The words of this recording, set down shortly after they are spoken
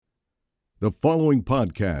The following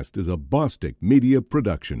podcast is a Bostic Media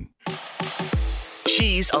production.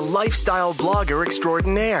 She's a lifestyle blogger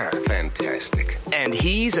extraordinaire. Fantastic. And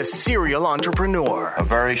he's a serial entrepreneur. A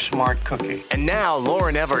very smart cookie. And now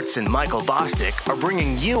Lauren Everts and Michael Bostic are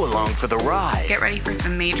bringing you along for the ride. Get ready for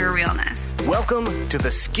some major realness. Welcome to the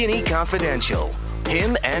Skinny Confidential.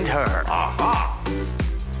 Him and her. Aha!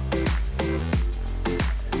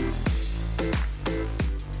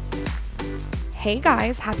 Hey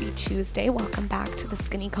guys, happy Tuesday. Welcome back to the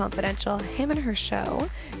Skinny Confidential, Him and Her show.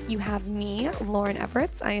 You have me, Lauren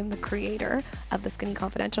Everts. I am the creator of the Skinny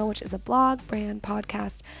Confidential, which is a blog, brand,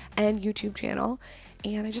 podcast, and YouTube channel.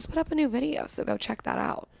 And I just put up a new video, so go check that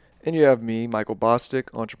out. And you have me, Michael Bostic,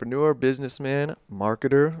 entrepreneur, businessman,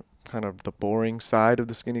 marketer, kind of the boring side of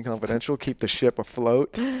the Skinny Confidential, keep the ship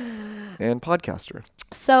afloat, and podcaster.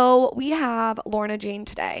 So we have Lorna Jane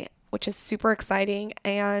today, which is super exciting.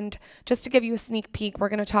 And just to give you a sneak peek, we're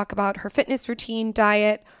going to talk about her fitness routine,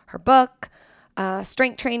 diet, her book,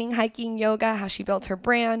 strength training, hiking, yoga, how she built her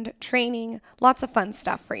brand, training, lots of fun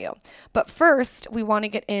stuff for you. But first, we want to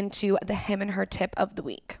get into the Him and Her tip of the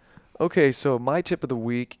week. Okay, so my tip of the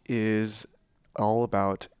week is all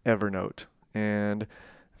about Evernote. And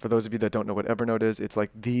for those of you that don't know what Evernote is, it's like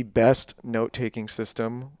the best note-taking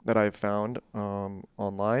system that I've found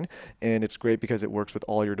online. And it's great because it works with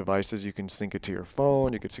all your devices. You can sync it to your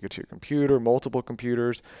phone, you can sync it to your computer, multiple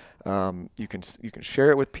computers. You can share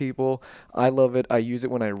it with people. I love it. I use it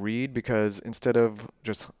when I read because instead of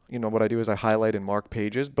just, what I do is I highlight and mark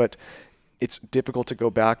pages, but it's difficult to go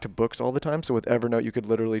back to books all the time. So with Evernote, you could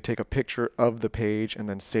literally take a picture of the page and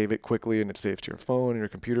then save it quickly, and it saves to your phone and your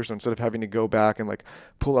computer. So instead of having to go back and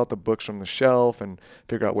pull out the books from the shelf and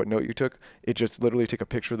figure out what note you took, it just literally take a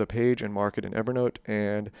picture of the page and mark it in Evernote.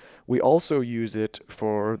 And we also use it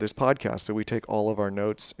for this podcast. So we take all of our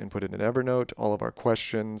notes and put it in Evernote, all of our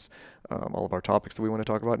questions, all of our topics that we want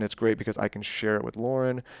to talk about. And it's great because I can share it with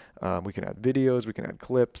Lauren. We can add videos, we can add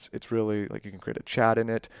clips. It's really you can create a chat in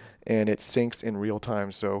it, and it syncs in real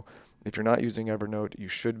time. So if you're not using Evernote, you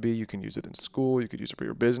should be. You can use it in school. You could use it for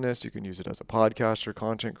your business. You can use it as a podcaster,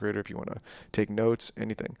 content creator, if you want to take notes,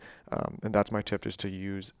 anything. And that's my tip, is to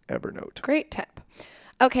use Evernote. Great tip.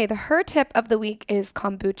 Okay, her tip of the week is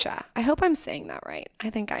kombucha. I hope I'm saying that right.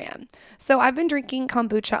 I think I am. So I've been drinking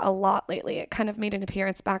kombucha a lot lately. It kind of made an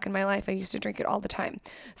appearance back in my life. I used to drink it all the time.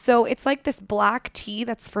 So it's like this black tea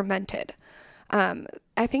that's fermented.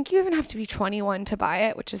 I think you even have to be 21 to buy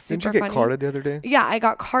it, which is super funny. Didn't you get carded the other day? Yeah, I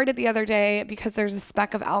got carded the other day because there's a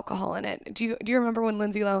speck of alcohol in it. Do you remember when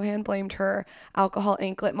Lindsay Lohan blamed her alcohol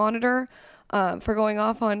anklet monitor for going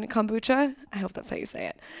off on kombucha? I hope that's how you say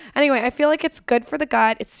it. Anyway, I feel like it's good for the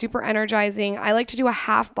gut. It's super energizing. I like to do a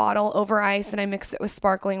half bottle over ice, and I mix it with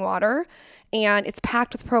sparkling water. And it's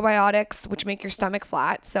packed with probiotics, which make your stomach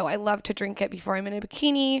flat. So I love to drink it before I'm in a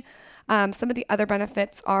bikini. Some of the other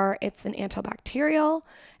benefits are it's an antibacterial,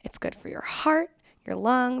 it's good for your heart, your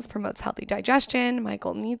lungs, promotes healthy digestion.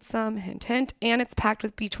 Michael needs some, hint, hint. And it's packed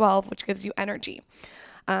with B12, which gives you energy.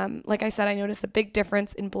 Like I said, I noticed a big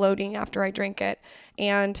difference in bloating after I drink it.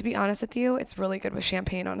 And to be honest with you, it's really good with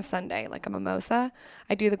champagne on a Sunday, like a mimosa.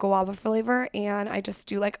 I do the guava flavor, and I just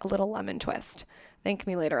do a little lemon twist. Thank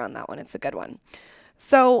me later on that one. It's a good one.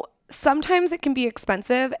 So sometimes it can be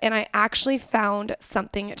expensive, and I actually found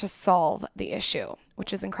something to solve the issue,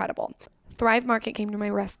 which is incredible. Thrive Market came to my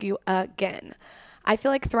rescue again. I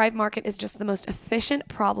feel like Thrive Market is just the most efficient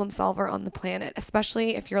problem solver on the planet,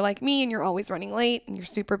 especially if you're like me and you're always running late and you're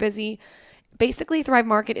super busy. Basically, Thrive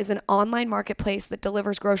Market is an online marketplace that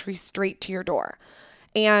delivers groceries straight to your door.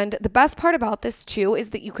 And the best part about this too is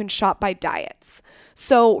that you can shop by diets.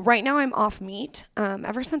 So right now I'm off meat.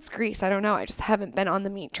 Ever since Greece, I don't know, I just haven't been on the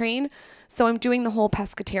meat train. So I'm doing the whole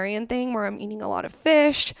pescatarian thing where I'm eating a lot of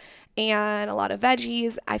fish and a lot of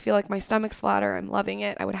veggies. I feel like my stomach's flatter. I'm loving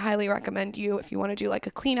it. I would highly recommend you if you want to do a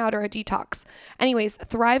clean out or a detox. Anyways,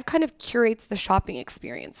 Thrive kind of curates the shopping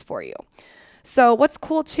experience for you. So what's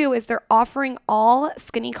cool too is they're offering all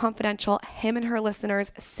Skinny Confidential Him and Her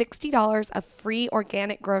listeners $60 of free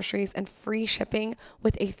organic groceries and free shipping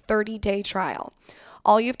with a 30-day trial.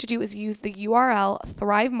 All you have to do is use the URL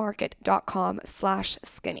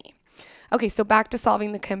thrivemarket.com/skinny. Okay, so back to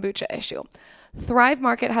solving the kombucha issue. Thrive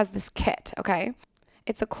Market has this kit, okay?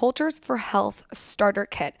 It's a Cultures for Health starter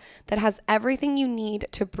kit that has everything you need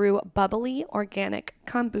to brew bubbly organic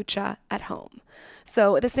kombucha at home.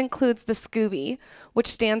 So this includes the SCOBY, which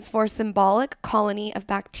stands for Symbolic Colony of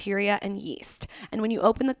Bacteria and Yeast. And when you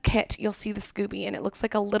open the kit, you'll see the SCOBY, and it looks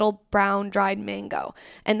like a little brown dried mango.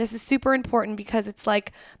 And this is super important because it's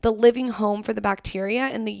like the living home for the bacteria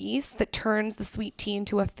and the yeast that turns the sweet tea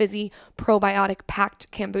into a fizzy, probiotic packed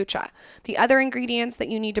kombucha. The other ingredients that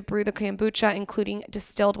you need to brew the kombucha, including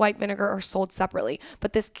distilled white vinegar, are sold separately.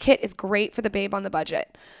 But this kit is great for the babe on the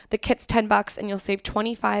budget. The kit's $10 and you'll save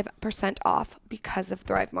 25% off because of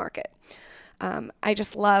Thrive Market. I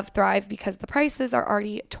just love Thrive because the prices are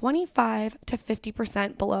already 25 to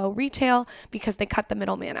 50% below retail because they cut the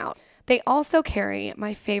middleman out. They also carry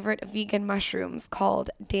my favorite vegan mushrooms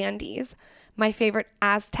called Dandies, my favorite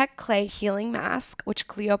Aztec clay healing mask, which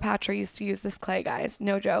Cleopatra used to use this clay, guys.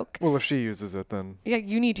 No joke. Well, if she uses it, then... Yeah,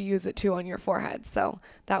 you need to use it too on your forehead. So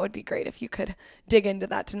that would be great if you could dig into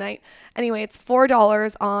that tonight. Anyway, it's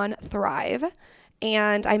 $4 on Thrive.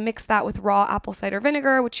 And I mix that with raw apple cider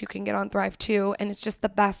vinegar, which you can get on Thrive too. And it's just the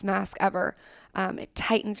best mask ever. It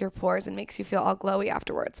tightens your pores and makes you feel all glowy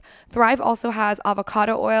afterwards. Thrive also has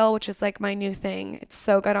avocado oil, which is like my new thing. It's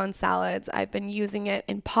so good on salads. I've been using it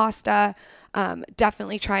in pasta.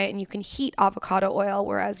 Definitely try it. And you can heat avocado oil,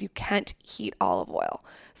 whereas you can't heat olive oil.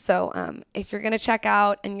 So if you're going to check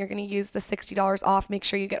out and you're going to use the $60 off, make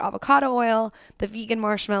sure you get avocado oil, the vegan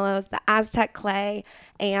marshmallows, the Aztec clay,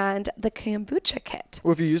 and the kombucha kit.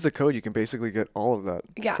 Well, if you use the code, you can basically get all of that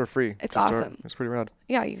for free. It's awesome. It's pretty rad.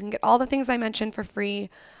 Yeah, you can get all the things I mentioned for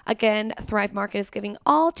free. Again, Thrive Market is giving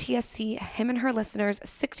all TSC Him and Her listeners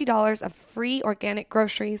 $60 of free organic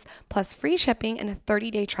groceries plus free shipping and a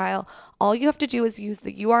 30-day trial. All you have to do is use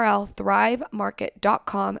the URL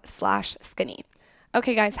thrivemarket.com/skinny.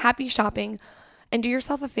 Okay, guys, happy shopping. And do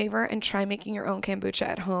yourself a favor and try making your own kombucha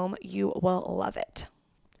at home. You will love it.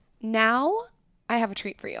 Now, I have a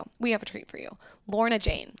treat for you. We have a treat for you. Lorna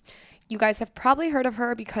Jane. You guys have probably heard of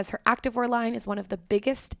her because her activewear line is one of the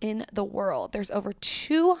biggest in the world. There's over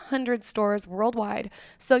 200 stores worldwide,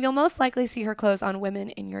 so you'll most likely see her clothes on women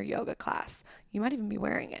in your yoga class. You might even be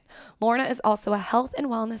wearing it. Lorna is also a health and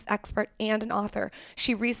wellness expert and an author.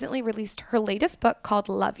 She recently released her latest book called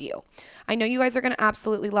Love You. I know you guys are going to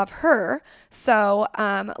absolutely love her, so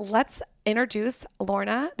let's introduce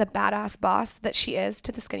Lorna, the badass boss that she is,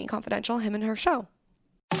 to the Skinny Confidential Him and Her show.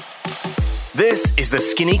 This is the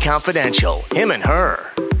Skinny Confidential, Him and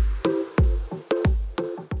Her.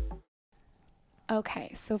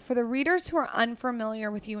 Okay, so for the readers who are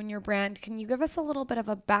unfamiliar with you and your brand, can you give us a little bit of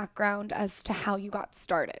a background as to how you got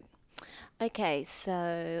started? Okay,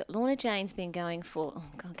 so Lorna Jane's been going for, oh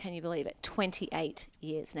God, can you believe it, 28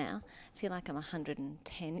 years now. I feel like I'm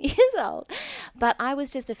 110 years old. But I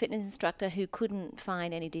was just a fitness instructor who couldn't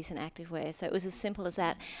find any decent activewear, so it was as simple as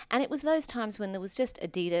that. And it was those times when there was just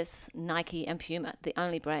Adidas, Nike, and Puma, the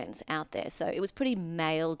only brands out there. So it was pretty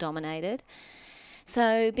male-dominated.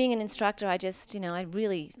 So being an instructor, I just, I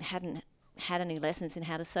really hadn't had any lessons in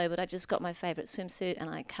how to sew, but I just got my favourite swimsuit and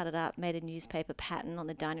I cut it up, made a newspaper pattern on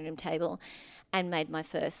the dining room table and made my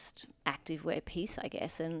first activewear piece, I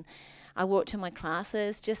guess. And I wore it to my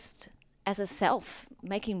classes just as a self,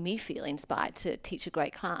 making me feel inspired to teach a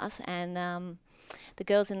great class. And the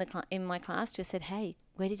girls in my class just said, hey,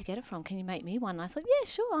 where did you get it from? Can you make me one? And I thought, yeah,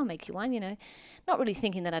 sure, I'll make you one, not really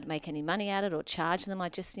thinking that I'd make any money at it or charge them. I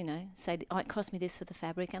just, say, oh, it cost me this for the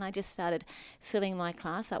fabric. And I just started filling my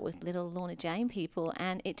class up with little Lorna Jane people,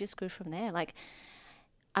 and it just grew from there. Like,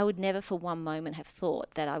 I would never for one moment have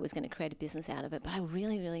thought that I was going to create a business out of it, but I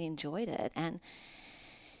really, really enjoyed it. And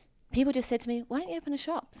people just said to me, why don't you open a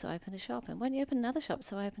shop? So I opened a shop. And why don't you open another shop?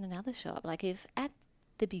 So I opened another shop. Like, if at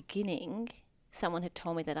the beginning someone had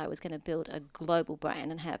told me that I was going to build a global brand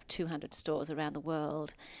and have 200 stores around the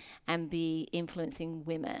world and be influencing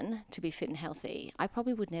women to be fit and healthy, I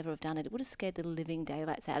probably would never have done it. It would have scared the living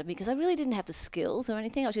daylights out of me because I really didn't have the skills or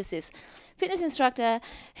anything. I was just this fitness instructor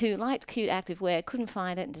who liked cute activewear, couldn't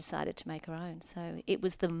find it, and decided to make her own. So it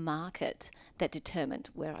was the market that determined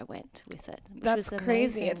where I went with it. That's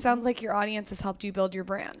crazy. It sounds like your audience has helped you build your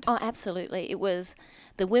brand. Oh, absolutely. It was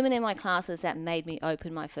the women in my classes that made me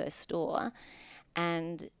open my first store.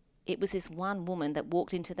 And it was this one woman that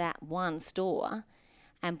walked into that one store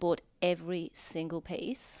and bought every single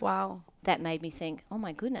piece. Wow. That made me think, oh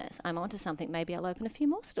my goodness, I'm onto something. Maybe I'll open a few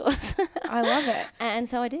more stores. I love it. And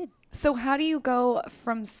so I did. So how do you go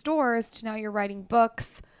from stores to now you're writing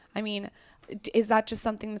books? I mean, is that just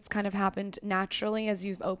something that's kind of happened naturally as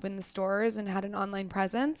you've opened the stores and had an online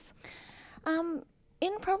presence?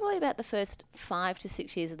 In probably about the first 5 to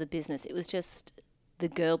 6 years of the business, it was just the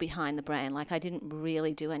girl behind the brand. Like, I didn't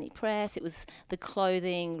really do any press. It was the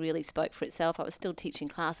clothing really spoke for itself. I was still teaching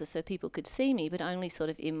classes so people could see me, but only sort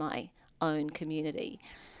of in my own community.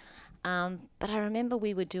 But I remember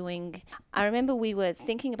we were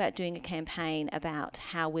thinking about doing a campaign about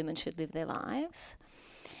how women should live their lives.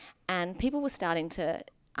 And people were starting to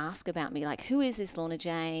ask about me, like, who is this Lorna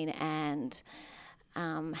Jane, and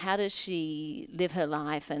how does she live her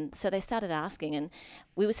life? And so they started asking, and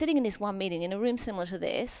we were sitting in this one meeting in a room similar to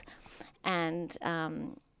this, and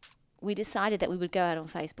we decided that we would go out on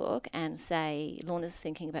Facebook and say, Lorna's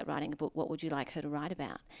thinking about writing a book. What would you like her to write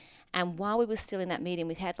about? And while we were still in that meeting,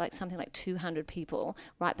 we had something like 200 people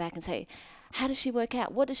write back and say, how does she work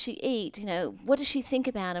out? What does she eat? What does she think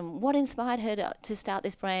about? And what inspired her to start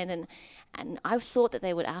this brand? And I thought that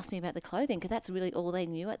they would ask me about the clothing, because that's really all they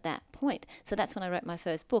knew at that point. So that's when I wrote my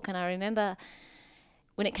first book. And I remember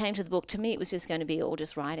when it came to the book, to me, it was just going to be all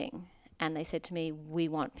just writing. And they said to me, we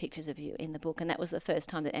want pictures of you in the book. And that was the first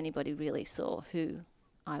time that anybody really saw who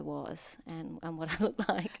I was and what I looked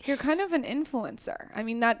like. You're kind of an influencer. I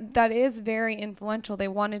mean, that is very influential. They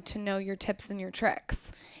wanted to know your tips and your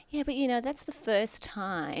tricks. Yeah, but that's the first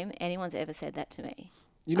time anyone's ever said that to me.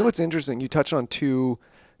 What's interesting? You touched on two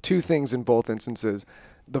things in both instances.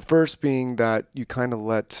 The first being that you kind of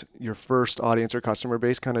let your first audience or customer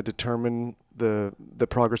base kind of determine the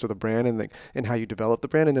progress of the brand and how you develop the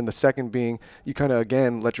brand. And then the second being you kind of,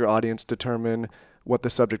 again, let your audience determine what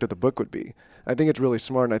the subject of the book would be. I think it's really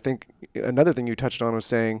smart. And I think another thing you touched on was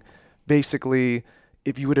saying, basically,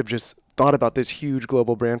 if you would have just thought about this huge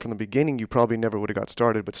global brand from the beginning, you probably never would have got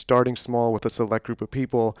started. But starting small with a select group of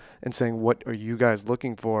people and saying, what are you guys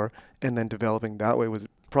looking for? And then developing that way was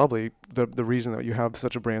probably the reason that you have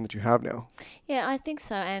such a brand that you have now. Yeah, I think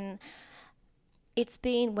so. And it's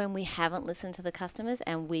been when we haven't listened to the customers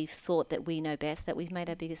and we've thought that we know best that we've made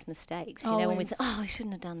our biggest mistakes. When we think, I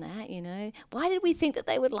shouldn't have done that, Why did we think that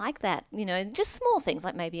they would like that? Just small things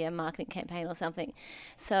like maybe a marketing campaign or something.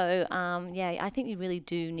 So, I think you really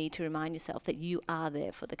do need to remind yourself that you are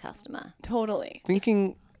there for the customer. Totally.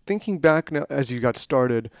 Thinking back now as you got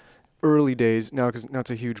started, early days, because now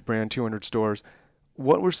it's a huge brand, 200 stores,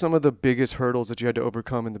 what were some of the biggest hurdles that you had to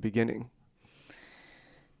overcome in the beginning?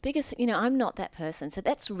 Biggest, I'm not that person, so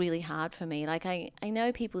that's really hard for me. Like, I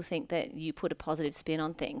know people think that you put a positive spin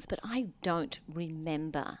on things, but I don't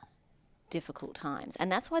remember difficult times.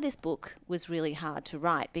 And that's why this book was really hard to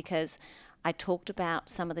write, because I talked about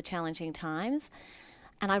some of the challenging times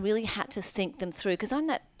and I really had to think them through, because I'm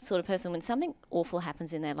that sort of person, when something awful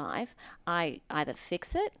happens in their life, I either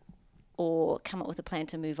fix it or come up with a plan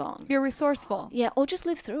to move on. You're resourceful. Yeah, or just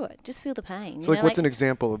live through it. Just feel the pain. So, what's an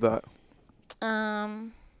example of that?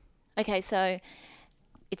 Okay, so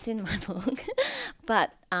it's in my book,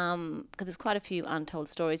 but because there's quite a few untold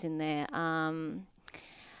stories in there.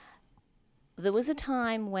 There was a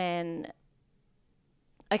time when,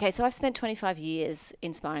 so I've spent 25 years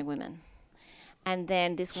inspiring women. And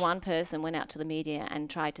then this one person went out to the media and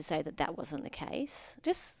tried to say that that wasn't the case.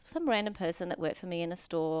 Just some random person that worked for me in a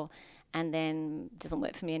store and then doesn't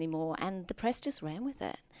work for me anymore. And the press just ran with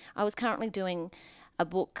it. I was currently doing a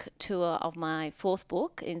book tour of my fourth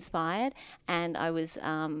book, Inspired, and I was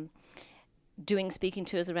doing speaking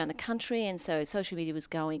tours around the country, and so social media was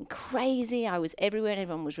going crazy. I was everywhere and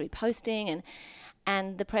everyone was reposting,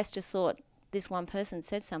 and the press just thought, this one person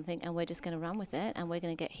said something and we're just going to run with it and we're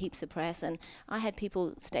going to get heaps of press. And I had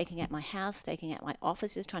people staking at my house, staking at my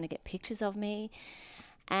office, just trying to get pictures of me.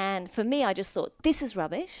 And for me, I just thought, this is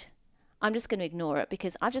rubbish. I'm just going to ignore it,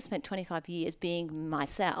 because I've just spent 25 years being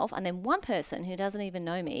myself, and then one person who doesn't even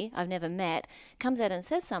know me, I've never met, comes out and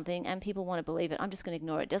says something and people want to believe it. I'm just going to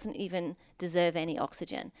ignore it. It doesn't even deserve any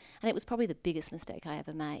oxygen. And it was probably the biggest mistake I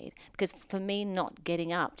ever made, because for me, not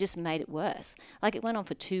getting up just made it worse. Like, it went on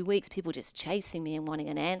for 2 weeks, people just chasing me and wanting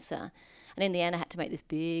an answer. And in the end, I had to make this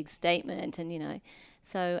big statement and,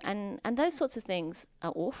 so, and those sorts of things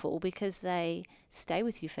are awful because they stay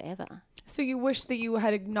with you forever. So you wish that you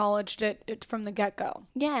had acknowledged it from the get-go.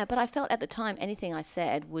 Yeah, but I felt at the time anything I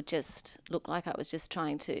said would just look like I was just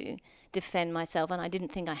trying to defend myself, and I didn't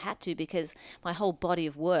think I had to, because my whole body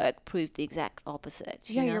of work proved the exact opposite.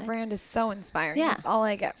 Yeah, your brand is so inspiring. Yeah. That's all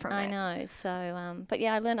I get from it. I know. So, but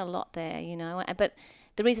yeah, I learned a lot there, But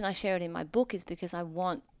the reason I share it in my book is because I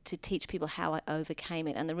want to teach people how I overcame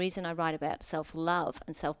it. And the reason I write about self-love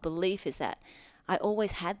and self-belief is that I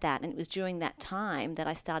always had that, and it was during that time that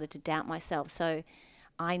I started to doubt myself. So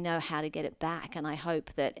I know how to get it back, and I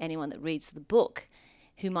hope that anyone that reads the book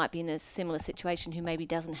who might be in a similar situation, who maybe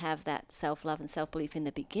doesn't have that self-love and self-belief in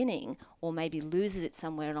the beginning, or maybe loses it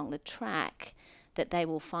somewhere along the track, that they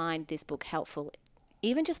will find this book helpful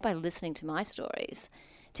even just by listening to my stories,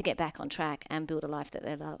 to get back on track and build a life that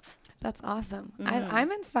they love. That's awesome.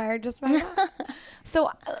 I'm inspired just by that. So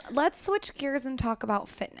let's switch gears and talk about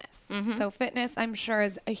fitness. So fitness, I'm sure,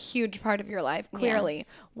 is a huge part of your life, clearly. Yeah.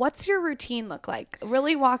 What's your routine look like?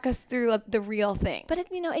 Really walk us through the real thing. But,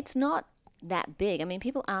 it's not that big. I mean,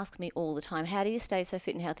 people ask me all the time, how do you stay so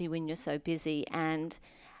fit and healthy when you're so busy? And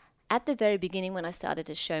at the very beginning, when I started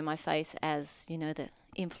to show my face as, the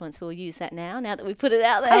influencer, we'll use that now that we put it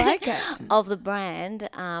out there, I like it. of the brand,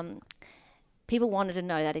 people wanted to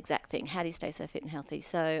know that exact thing. How do you stay so fit and healthy?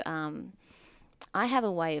 So I have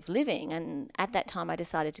a way of living, and at that time I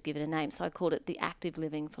decided to give it a name. So I called it the Active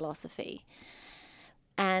Living Philosophy.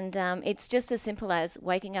 And it's just as simple as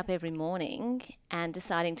waking up every morning and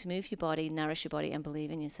deciding to move your body, nourish your body, and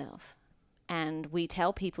believe in yourself. And we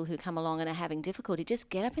tell people who come along and are having difficulty, just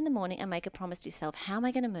get up in the morning and make a promise to yourself. How am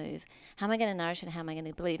I going to move? How am I going to nourish? And how am I going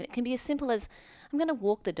to believe? It can be as simple as, I'm going to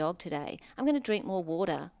walk the dog today. I'm going to drink more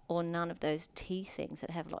water, or none of those tea things that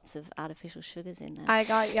have lots of artificial sugars in them. I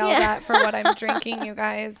got yelled at for what I'm drinking, you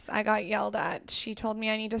guys. I got yelled at. She told me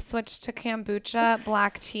I need to switch to kombucha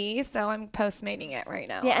black tea, so I'm postmating it right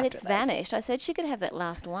now. Yeah, and it's vanished. I said she could have that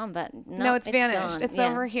last one, but no, it's vanished. Gone. It's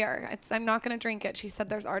over here. I'm not going to drink it. She said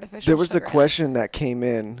there's artificial There was sugar a question that came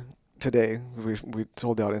in today. We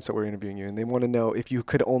told the audience that we're interviewing you, and they want to know if you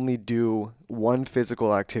could only do one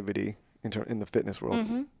physical activity in the fitness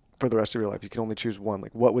world for the rest of your life. You could only choose one.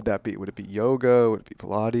 Like, what would that be? Would it be yoga? Would it be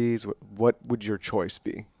Pilates? What would your choice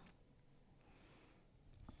be?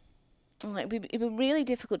 It would be really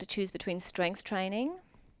difficult to choose between strength training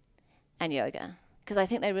and yoga, because I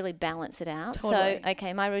think they really balance it out. Totally. So,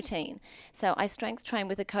 okay, my routine. So I strength train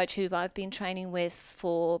with a coach who I've been training with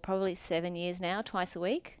for probably 7 years now, twice a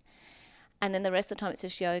week. And then the rest of the time it's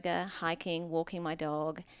just yoga, hiking, walking my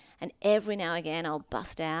dog. And every now and again I'll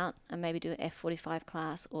bust out and maybe do an F45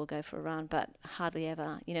 class or go for a run, but hardly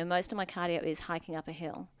ever. Most of my cardio is hiking up a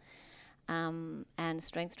hill and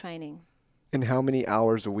strength training. And how many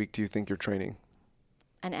hours a week do you think you're training?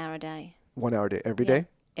 An hour a day. 1 hour a day? Every day?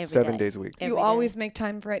 Every 7 day. days a week? You always make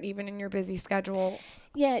time for it, even in your busy schedule.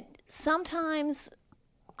 Yeah, sometimes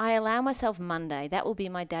I allow myself Monday. That will be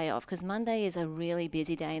my day off, because Monday is a really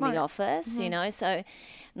busy day in the office, So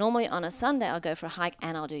normally on a Sunday I'll go for a hike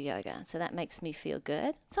and I'll do yoga. So that makes me feel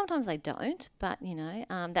good. Sometimes I don't, but,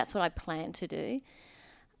 that's what I plan to do.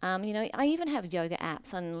 I even have yoga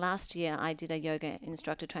apps. And last year I did a yoga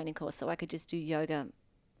instructor training course, so I could just do yoga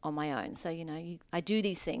on my own. So, I do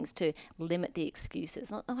these things to limit the excuses.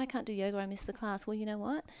 Not, I can't do yoga, I missed the class. Well, you know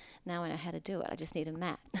what? Now I know how to do it. I just need a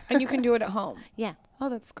mat. And you can do it at home. Yeah. Oh,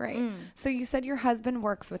 that's great. So you said your husband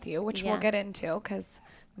works with you, which we'll get into, because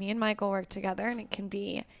me and Michael work together and it can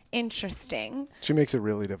be interesting. She makes it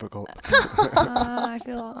really difficult. I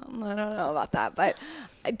don't know about that, but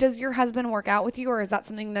does your husband work out with you, or is that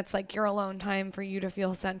something that's like your alone time for you to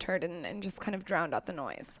feel centered and just kind of drown out the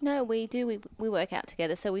noise? No, we do. We work out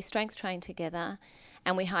together. So we strength train together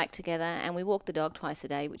and we hike together and we walk the dog twice a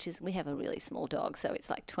day, we have a really small dog. So it's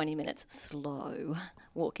like 20 minutes slow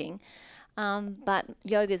walking. But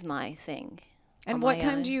yoga's my thing. And what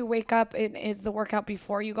time do you wake up? Is the workout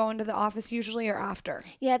before you go into the office usually, or after?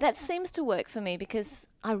 Yeah, that seems to work for me, because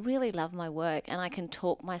I really love my work and I can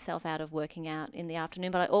talk myself out of working out in the afternoon.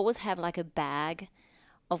 But I always have like a bag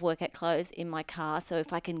of workout clothes in my car. So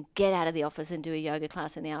if I can get out of the office and do a yoga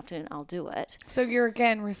class in the afternoon, I'll do it. So you're,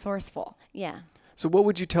 again, resourceful. Yeah. So what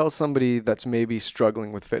would you tell somebody that's maybe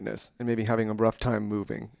struggling with fitness and maybe having a rough time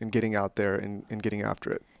moving and getting out there and getting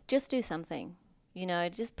after it? Just do something.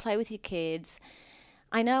 Just play with your kids.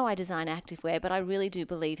 I know I design activewear, but I really do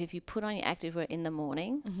believe if you put on your activewear in the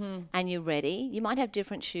morning and you're ready, you might have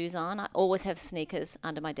different shoes on. I always have sneakers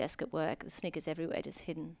under my desk at work. The sneakers everywhere, just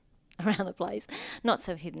hidden around the place. Not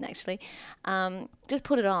so hidden, actually. Just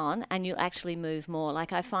put it on and you'll actually move more.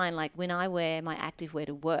 Like I find, like when I wear my activewear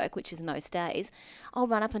to work, which is most days, I'll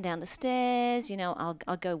run up and down the stairs,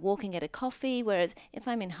 I'll go walking, get a coffee. Whereas if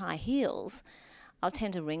I'm in high heels, I'll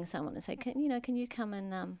tend to ring someone and say, can you come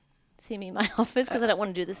and see me in my office, because I don't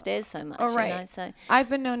want to do the stairs so much. Oh, right. So I've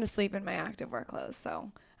been known to sleep in my activewear clothes.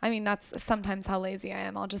 So, that's sometimes how lazy I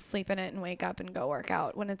am. I'll just sleep in it and wake up and go work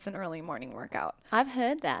out when it's an early morning workout. I've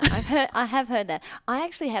heard that. I have heard that. I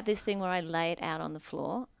actually have this thing where I lay it out on the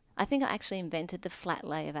floor. I think I actually invented the flat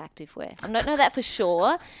lay of activewear. I don't know that for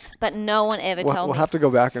sure, but no one ever told me. We'll have to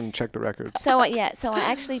go back and check the records. So I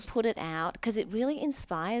actually put it out because it really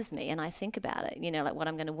inspires me, and I think about it, like what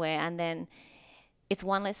I'm going to wear, and then it's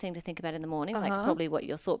one less thing to think about in the morning. That's probably what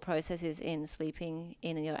your thought process is in sleeping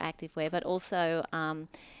in your activewear, but also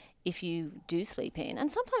if you do sleep in.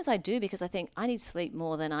 And sometimes I do because I think I need sleep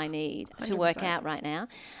more than I need to work 100%. out right now.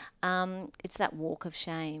 It's that walk of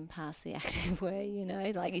shame past the activewear, you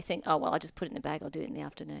know, like you think, oh, well, I'll just put it in a bag, I'll do it in the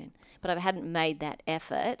afternoon. But if I hadn't made that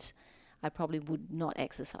effort, I probably would not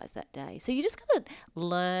exercise that day. So you just got to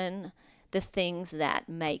learn the things that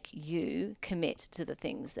make you commit to the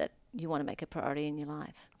things that you want to make a priority in your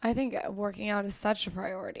life. I think working out is such a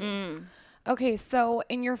priority. Okay, so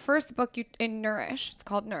in your first book, in Nourish, it's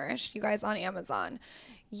called Nourish, you guys on Amazon,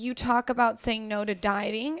 you talk about saying no to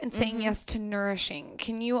dieting and saying yes to nourishing.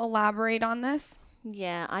 Can you elaborate on this?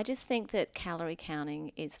 Yeah, I just think that calorie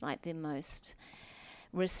counting is like the most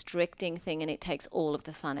restricting thing, and it takes all of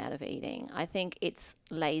the fun out of eating. I think it's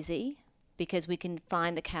lazy because we can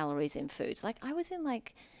find the calories in foods. Like I was in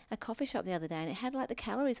like a coffee shop the other day and it had like the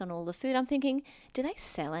calories on all the food. I'm thinking, do they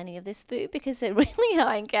sell any of this food? Because they're really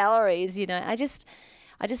high in calories, you know. I just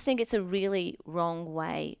think it's a really wrong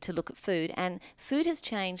way to look at food. And food has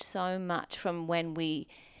changed so much from when we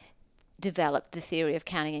developed the theory of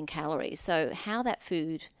counting in calories. So how that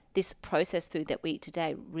food, this processed food that we eat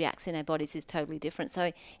today, reacts in our bodies is totally different.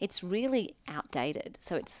 So it's really outdated.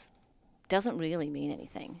 So it doesn't really mean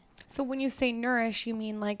anything. So when you say nourish, you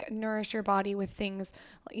mean like nourish your body with things,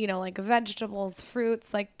 you know, like vegetables,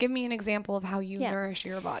 fruits. Like give me an example of how you nourish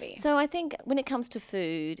your body. So I think when it comes to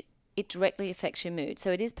food, it directly affects your mood.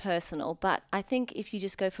 So it is personal, but I think if you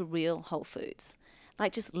just go for real whole foods,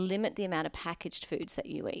 like just limit the amount of packaged foods that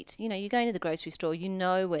you eat. You know, you go into the grocery store, you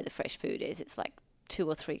know where the fresh food is. It's like 2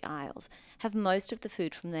 or 3 aisles. Have most of the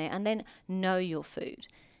food from there and then know your food.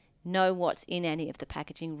 Know what's in any of the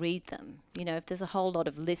packaging, read them. You know, if there's a whole lot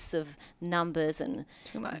of lists of numbers and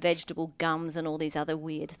vegetable gums and all these other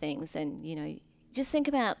weird things, then, you know, just think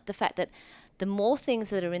about the fact that the more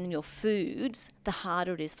things that are in your foods, the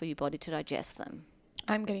harder it is for your body to digest them.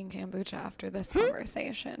 I'm getting kombucha after this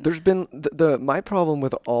conversation. There's been my problem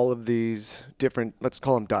with all of these different, let's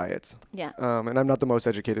call them diets. Yeah. And I'm not the most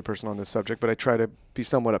educated person on this subject, but I try to be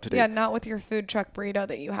somewhat up to date. Yeah, not with your food truck burrito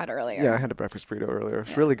that you had earlier. Yeah, I had a breakfast burrito earlier.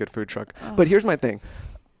 It's really good food truck. Oh. But here's my thing.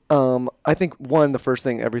 I think the first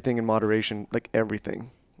thing, everything in moderation, like everything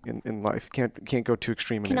in life. Can't go too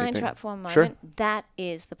extreme in anything. Can I interrupt for one moment? Sure. That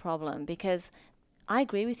is the problem, because I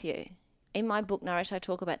agree with you. In my book, Nourish, I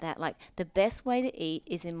talk about that. Like, the best way to eat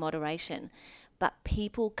is in moderation. But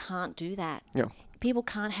people can't do that. Yeah. People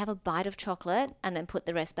can't have a bite of chocolate and then put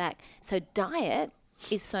the rest back. So diet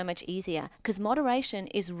is so much easier because moderation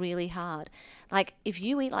is really hard. Like, if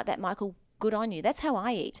you eat like that, Michael, good on you. That's how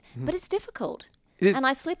I eat. But it's difficult. And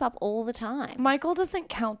I slip up all the time. Michael doesn't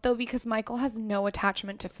count, though, because Michael has no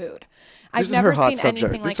attachment to food. I've never seen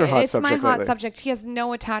anything like it. It's my hot subject. He has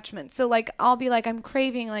no attachment. So, like, I'll be like, I'm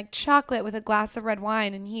craving, like, chocolate with a glass of red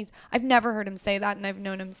wine. And I've never heard him say that, and I've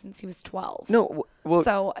known him since he was 12. No, well...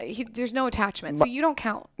 So, there's no attachment. So, you don't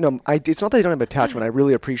count. No, it's not that I don't have attachment. I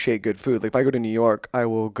really appreciate good food. Like, if I go to New York, I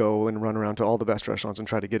will go and run around to all the best restaurants and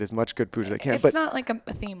try to get as much good food as I can. It's not like a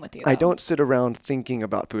theme with you, though. I don't sit around thinking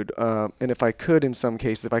about food. And if I could, in some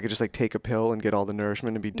cases, if I could just like take a pill and get all the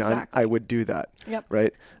nourishment and be done, I would do that. Yep.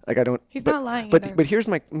 Right? Like I don't. He's not lying But either. But here's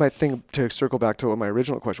my thing to circle back to what my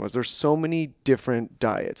original question was. There's so many different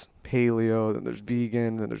diets. Paleo, then there's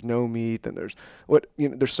vegan, then there's no meat, then there's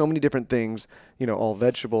there's so many different things. You know, all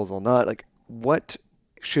vegetables, all not. Like, what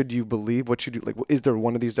should you believe? What should you like? Is there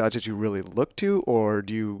one of these diets that you really look to, or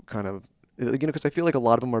do you kind of because I feel like a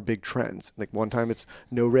lot of them are big trends. Like one time it's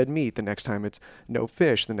no red meat, the next time it's no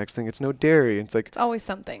fish, the next thing it's no dairy. It's like it's always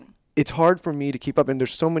something. It's hard for me to keep up, and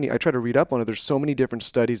there's so many. I try to read up on it. There's so many different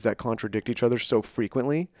studies that contradict each other so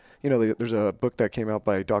frequently. You know, there's a book that came out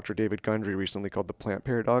by Dr. David Gundry recently called The Plant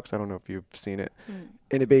Paradox. I don't know if you've seen it,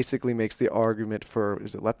 and it basically makes the argument for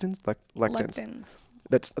lectins? Lectins.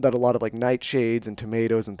 That a lot of like nightshades and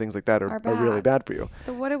tomatoes and things like that are really bad for you.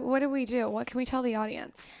 So what do we do? What can we tell the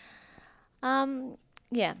audience?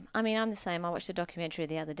 Yeah, I mean, I'm the same. I watched a documentary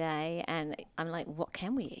the other day, and I'm like, what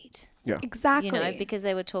can we eat? Yeah, exactly. You know, because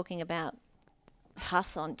they were talking about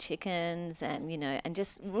pus on chickens, and and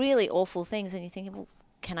just really awful things. And you're thinking, well,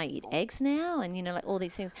 can I eat eggs now? And like all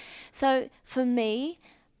these things. So for me,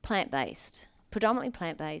 plant-based, predominantly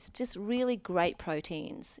plant-based, just really great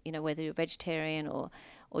proteins. Whether you're vegetarian or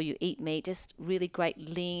you eat meat, just really great,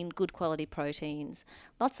 lean, good quality proteins,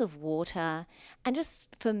 lots of water. And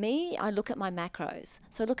just for me, I look at my macros.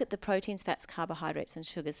 So I look at the proteins, fats, carbohydrates, and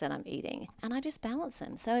sugars that I'm eating, and I just balance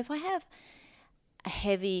them. So if I have a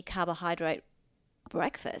heavy carbohydrate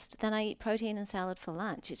breakfast, then I eat protein and salad for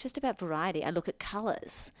lunch. It's just about variety. I look at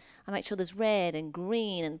colors. I make sure there's red and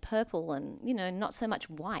green and purple and, not so much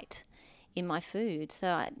white in my food.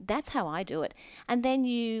 So that's how I do it. And then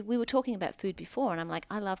we were talking about food before, and I'm like,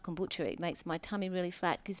 I love kombucha. It makes my tummy really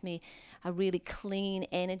flat, gives me a really clean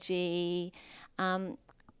energy.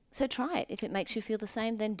 So try it. If it makes you feel the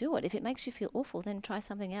same, then do it. If it makes you feel awful, then try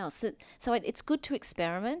something else. So it's good to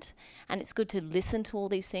experiment, and it's good to listen to all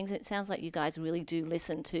these things. And it sounds like you guys really do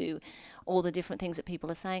listen to all the different things that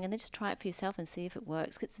people are saying, and then just try it for yourself and see if it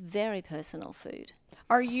works. It's very personal food.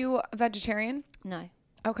 Are you a vegetarian? No.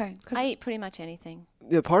 Okay. I eat pretty much anything.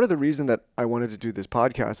 Yeah, part of the reason that I wanted to do this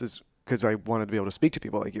podcast is because I wanted to be able to speak to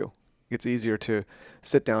people like you. It's easier to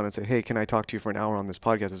sit down and say, hey, can I talk to you for an hour on this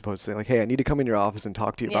podcast, as opposed to saying, like, hey, I need to come in your office and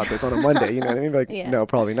talk to you about this on a Monday. You know what I mean? Like, no,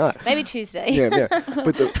 probably not. Maybe Tuesday. Yeah.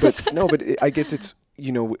 I guess it's,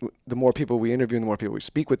 the more people we interview and the more people we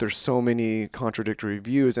speak with, there's so many contradictory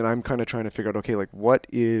views. And I'm kind of trying to figure out, okay, like, what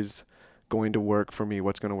is going to work for me?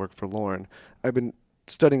 What's going to work for Lauren? I've been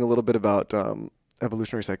studying a little bit about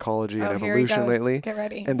evolutionary psychology and evolution lately. Get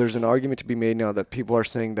ready. And there's an argument to be made now that people are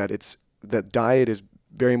saying that that diet is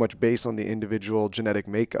very much based on the individual genetic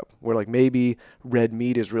makeup, where like maybe red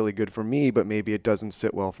meat is really good for me, but maybe it doesn't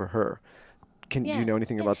sit well for her. Do you know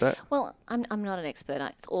anything about that? Well, I'm not an expert.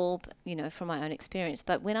 It's all, from my own experience.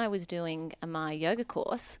 But when I was doing my yoga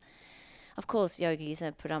course, of course, yogis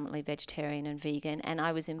are predominantly vegetarian and vegan, and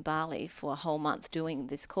I was in Bali for a whole month doing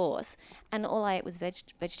this course, and all I ate was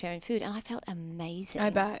vegetarian food, and I felt amazing. I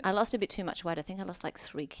bet. I lost a bit too much weight. I think I lost like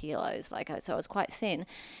 3 kilos, so I was quite thin,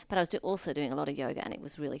 but I was also doing a lot of yoga, and it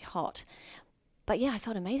was really hot. But yeah, I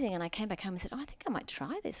felt amazing, and I came back home and said, I think I might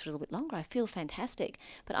try this for a little bit longer. I feel fantastic.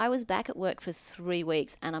 But I was back at work for 3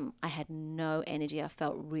 weeks, and I had no energy. I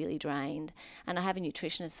felt really drained. And I have a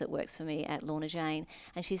nutritionist that works for me at Lorna Jane,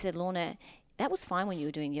 and she said, Lorna, that was fine when you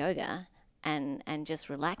were doing yoga and just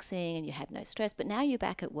relaxing and you had no stress, but now you're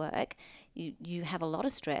back at work, you have a lot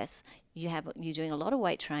of stress, you're doing a lot of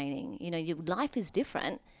weight training, your life is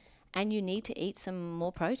different. And you need to eat some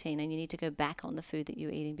more protein, and you need to go back on the food that you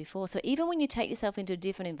were eating before. So even when you take yourself into a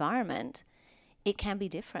different environment, it can be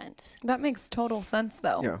different. That makes total sense,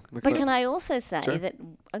 though. Yeah. But can I also say Sure. that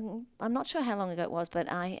I'm not sure how long ago it was, but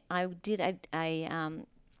I did an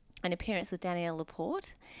appearance with Danielle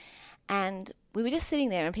Laporte, and we were just sitting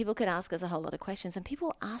there, and people could ask us a whole lot of questions, and people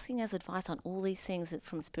were asking us advice on all these things,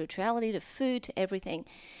 from spirituality to food to everything.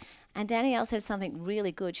 And Danielle said something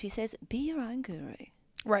really good. She says, be your own guru.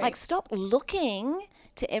 Right. Like, stop looking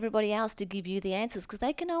to everybody else to give you the answers, because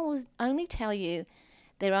they can only tell you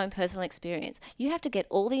their own personal experience. You have to get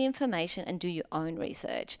all the information and do your own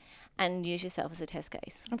research and use yourself as a test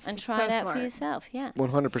case. And try it out for yourself. Yeah.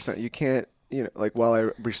 100%. You can't, like, while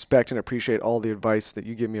I respect and appreciate all the advice that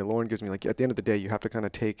you give me and Lauren gives me, like, at the end of the day, you have to kind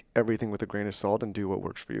of take everything with a grain of salt and do what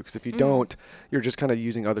works for you. Because if you don't, you're just kind of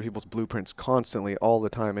using other people's blueprints constantly all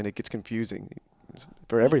the time, and it gets confusing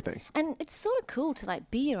for everything. And it's sort of cool to,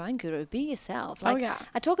 like, be your own guru, be yourself. Like,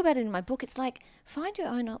 I talk about it in my book. It's like, find your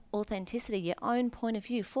own authenticity, your own point of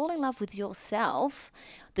view. Fall in love with yourself,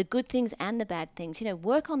 the good things and the bad things.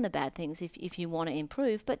 Work on the bad things if you want to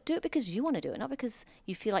improve, but do it because you want to do it, not because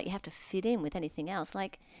you feel like you have to fit in with anything else.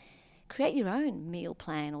 Like, create your own meal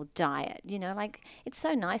plan or diet. Like, it's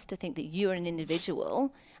so nice to think that you're an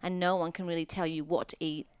individual and no one can really tell you what to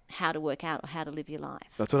eat, how to work out, or how to live your life.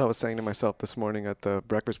 That's what I was saying to myself this morning at the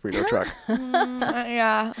breakfast burrito truck.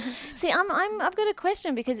 Yeah. See, I've got a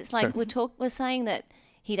question, because it's like we're saying that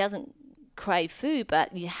he doesn't crave food,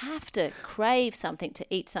 but you have to crave something to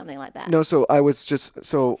eat something like that. No, so I was just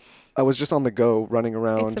on the go, running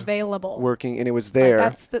around. It's available. Working, and it was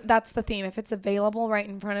there. That's the theme. If it's available right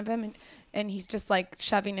in front of him, and he's just like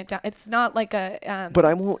shoving it down, it's not like a. But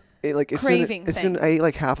I won't. Craving as soon I ate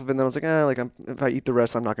like half of it, and then I was like, if I eat the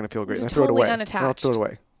rest, I'm not going to feel great. And I throw it totally away. unattached. I'll throw it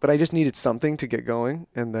away. But I just needed something to get going,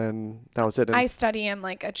 and then that was it. And I study him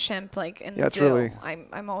like a chimp, like in the it's zoo. really.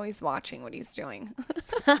 I'm always watching what he's doing.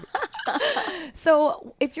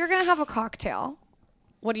 So if you're gonna have a cocktail,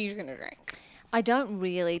 what are you gonna drink? I don't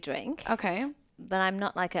really drink. Okay. But I'm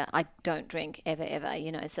not like I don't drink ever.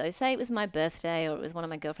 So say it was my birthday or it was one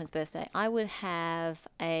of my girlfriend's birthday, I would have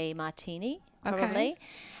a martini probably. Okay.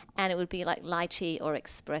 And it would be like lychee or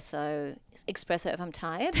espresso if I'm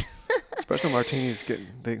tired. Espresso martinis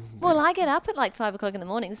Well, I get up at like 5 o'clock in the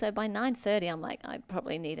morning. So by 9:30, I'm like, I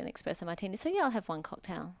probably need an espresso martini. So yeah, I'll have one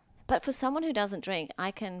cocktail. But for someone who doesn't drink,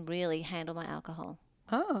 I can really handle my alcohol.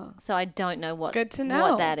 Oh. So I don't know what Good to know.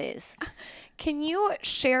 what that is. Can you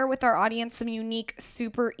share with our audience some unique,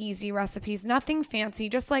 super easy recipes? Nothing fancy,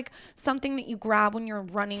 just like something that you grab when you're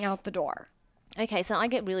running out the door. Okay, so I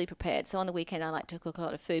get really prepared. So on the weekend, I like to cook a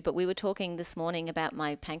lot of food. But we were talking this morning about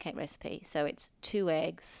my pancake recipe. So it's 2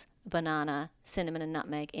 eggs, banana, cinnamon, and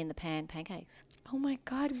nutmeg in the pan pancakes. Oh my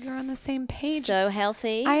God, you're on the same page. So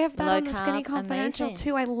healthy. I have that low on the Skinny carb, Confidential amazing.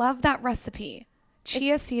 too. I love that recipe.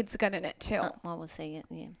 Chia seeds good in it too. Well, we'll see it.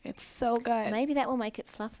 Yeah. It's so good. Maybe that will make it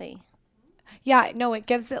fluffy. Yeah, no, it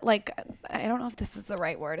gives it like, I don't know if this is the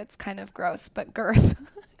right word. It's kind of gross, but girth.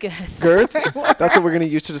 Good. Girth? That's what we're going to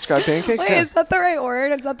use to describe pancakes? Wait, Yeah. is that the right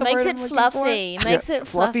word? Is that the Makes word it I'm looking fluffy. for? Makes it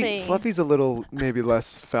fluffy. Fluffy's a little maybe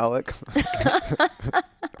less phallic.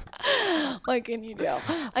 What can you do?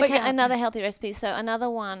 But Okay, yeah. another healthy recipe. So another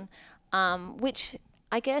one, which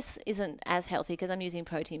I guess isn't as healthy because I'm using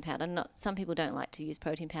protein powder. Some people don't like to use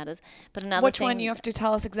protein powders, but another Which thing, one? You have to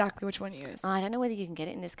tell us exactly which one you use. I don't know whether you can get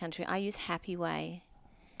it in this country. I use Happy Way,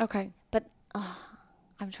 Okay. but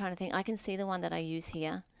I'm trying to think. I can see the one that I use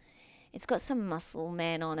here. It's got some muscle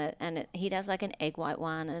man on it, and he does like an egg white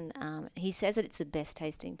one, and he says that it's the best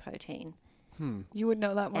tasting protein You would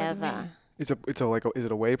know that more than me. ever. Is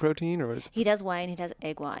it a whey protein or is He does whey and he does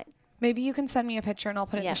egg white. Maybe you can send me a picture and I'll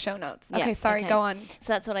put it in Yeah. the show notes. Yeah, Okay, sorry, okay. go on.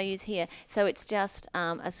 So that's what I use here. So it's just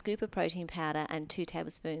a scoop of protein powder and 2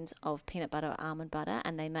 tablespoons of peanut butter or almond butter,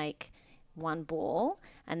 and they make one ball,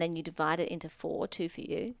 and then you divide it into 4, 2 for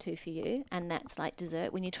you, and that's like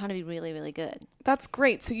dessert when you're trying to be really, really good. That's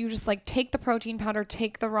great. So you just like take the protein powder,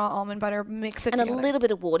 take the raw almond butter, mix it And together. a little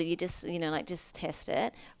bit of water, you just, just test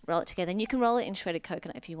it, roll it together. And you can roll it in shredded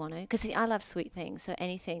coconut if you want to, because I love sweet things, so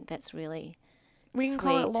anything that's really We can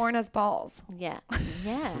call it sweet. Lorna's balls Yeah.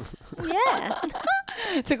 Yeah.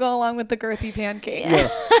 to go along with the girthy pancake. Yeah.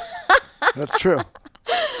 That's true.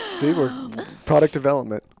 See, we're product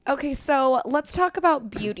development. Okay, so let's talk about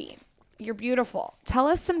beauty. You're beautiful. Tell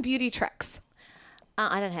us some beauty tricks.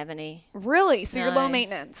 I don't have any. Really? So you're low No.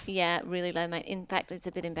 maintenance. Yeah, really low maintenance. In fact, it's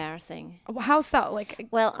a bit embarrassing. How so? Like,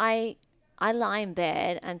 Well, I lie in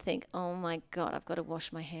bed and think, oh my God, I've got to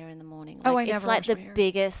wash my hair in the morning. Oh, Like, I it's never like wash the my hair.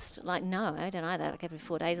 biggest, no, I don't either, like every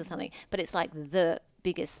 4 days or something. But it's like the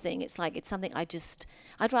biggest thing. It's something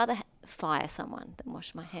I'd rather fire someone than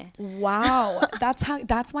wash my hair. wow.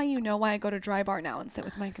 That's why you know why I go to Dry Bar now and sit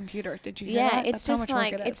with my computer. Did you hear Yeah, that? it's That's how just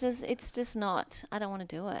much work like, it is. it's just not, I don't want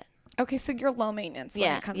to do it. Okay, so you're low maintenance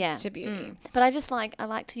when it comes to beauty. But I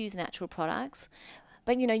like to use natural products.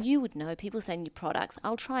 But you would know, people say new products.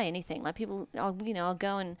 I'll try anything. Like I'll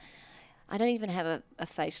go and I don't even have a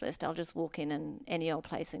facialist. I'll just walk in and any old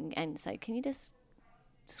place and say, can you just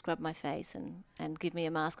scrub my face and give me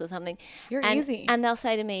a mask or something? You're and, easy. And they'll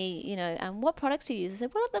say to me, what products do you use? I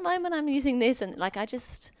said, well, at the moment I'm using this, and I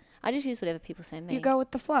just use whatever people say to me. You go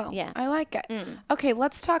with the flow. Yeah. I like it. Okay,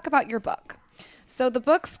 let's talk about your book. So the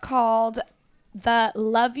book's called The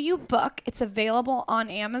Love You Book. It's available on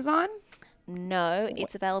Amazon. No,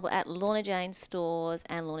 it's available at Lorna Jane stores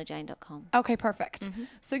and lornajane.com. Okay, perfect.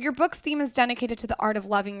 So your book's theme is dedicated to the art of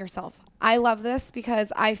loving yourself. I love this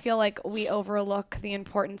because I feel like we overlook the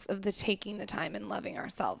importance of taking the time and loving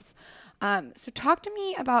ourselves. So talk to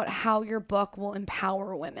me about how your book will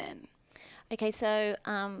empower women. Okay, so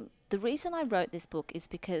the reason I wrote this book is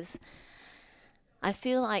because I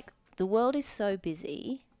feel like the world is so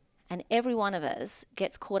busy and every one of us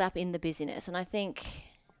gets caught up in the busyness. And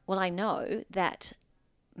I know that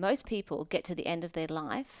most people get to the end of their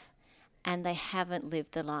life and they haven't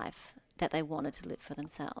lived the life that they wanted to live for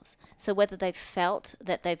themselves. So whether they've felt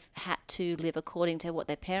that they've had to live according to what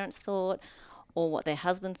their parents thought or what their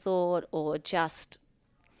husband thought, or just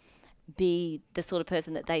be the sort of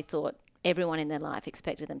person that they thought everyone in their life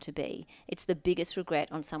expected them to be, it's the biggest regret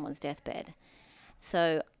on someone's deathbed.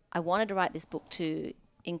 So I wanted to write this book to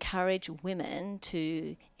encourage women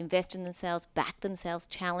to invest in themselves, back themselves,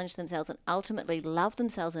 challenge themselves, and ultimately love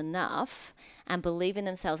themselves enough and believe in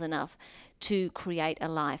themselves enough to create a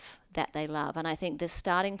life that they love. And I think the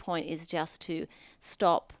starting point is just to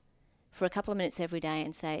stop for a couple of minutes every day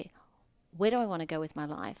and say, where do I want to go with my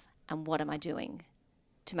life and what am I doing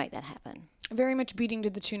to make that happen? Very much beating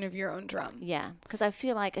to the tune of your own drum. Yeah, because I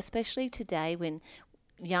feel like, especially today when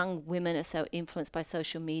young women are so influenced by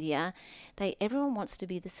social media, everyone wants to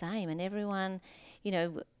be the same, and everyone,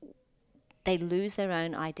 they lose their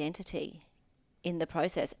own identity in the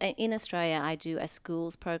process. In Australia, I do a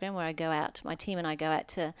schools program where my team and I go out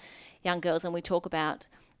to young girls and we talk about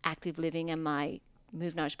active living and my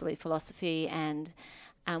Move, Nourish, Believe philosophy, and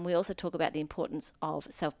we also talk about the importance of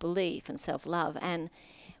self-belief and self-love. And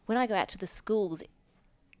when I go out to the schools,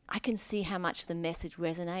 I can see how much the message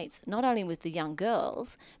resonates, not only with the young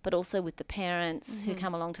girls, but also with the parents who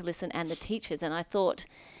come along to listen and the teachers. And I thought,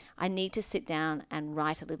 I need to sit down and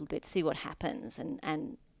write a little bit, see what happens.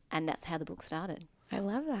 And that's how the book started. I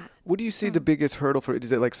love that. What do you see the biggest hurdle for it?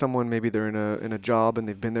 Is it like someone, maybe they're in a job and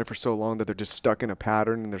they've been there for so long that they're just stuck in a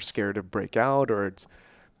pattern and they're scared to break out, or it's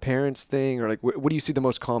parents thing, or like what do you see the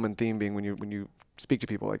most common theme being when you speak to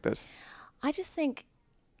people like this? I just think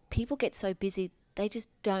people get so busy they just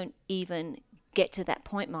don't even get to that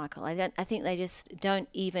point, Michael. I think they just don't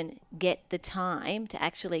even get the time to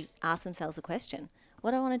actually ask themselves a question.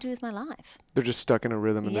 What do I want to do with my life? They're just stuck in a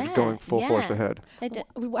rhythm and they're going full force ahead. At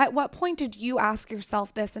what point did you ask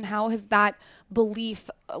yourself this, and how has that belief,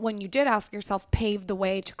 when you did ask yourself, paved the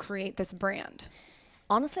way to create this brand?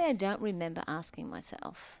 Honestly, I don't remember asking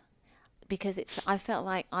myself, because I felt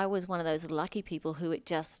like I was one of those lucky people who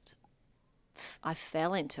I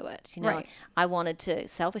fell into it. You know, Right. I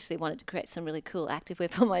selfishly wanted to create some really cool activewear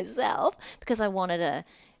for myself because I wanted to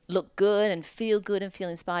look good and feel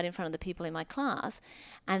inspired in front of the people in my class.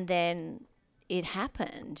 And then it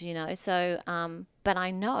happened, you know. So, but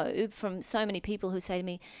I know from so many people who say to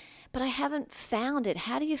me, but I haven't found it.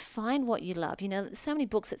 How do you find what you love? You know, there's so many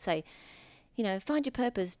books that say, you know, find your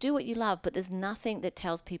purpose, do what you love, but there's nothing that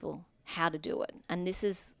tells people how to do it. And this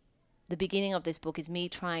is the beginning of this book, is me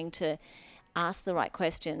trying to ask the right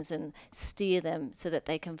questions and steer them so that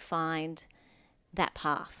they can find that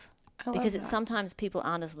path. Because it's sometimes people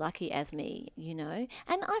aren't as lucky as me, you know.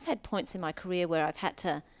 And I've had points in my career where I've had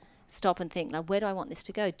to stop and think, like, where do I want this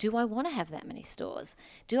to go? Do I want to have that many stores?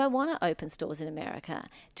 Do I want to open stores in America?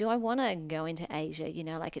 Do I want to go into Asia? You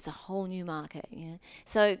know, like, it's a whole new market, you know.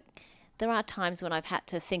 So there are times when I've had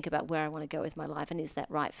to think about where I want to go with my life, and is that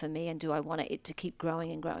right for me? And do I want it to keep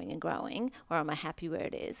growing and growing and growing, or am I happy where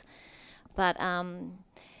it is? But,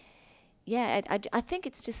 yeah, I think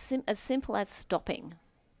it's just as simple as stopping.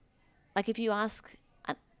 Like, if you ask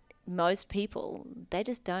most people, they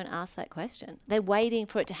just don't ask that question. They're waiting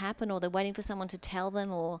for it to happen, or they're waiting for someone to tell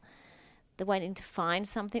them, or they're waiting to find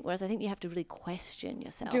something. Whereas I think you have to really question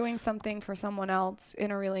yourself. Doing something for someone else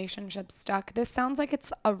in a relationship stuck. This sounds like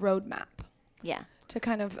it's a roadmap. Yeah. To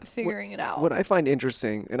kind of figuring it out. What I find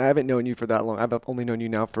interesting, and I haven't known you for that long. I've only known you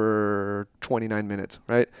now for 29 minutes,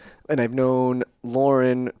 right? And I've known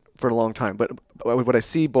Lauren for a long time. But what I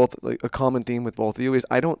see, both, like, a common theme with both of you, is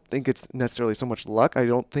I don't think it's necessarily so much luck. I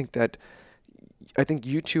think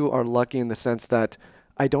you two are lucky in the sense that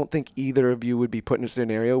I don't think either of you would be put in a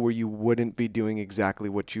scenario where you wouldn't be doing exactly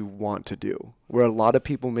what you want to do. Where a lot of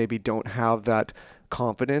people maybe don't have that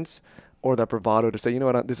confidence or that bravado to say, you know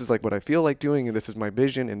what, this is like what I feel like doing, and this is my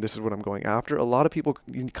vision, and this is what I'm going after. A lot of people,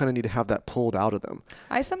 you kind of need to have that pulled out of them.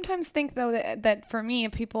 I sometimes think, though, that for me,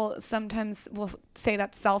 people sometimes will say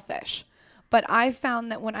that's selfish. But I've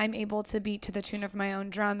found that when I'm able to beat to the tune of my own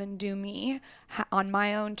drum and do me on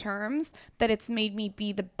my own terms, that it's made me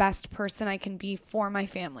be the best person I can be for my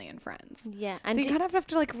family and friends. Yeah. And so you kind of have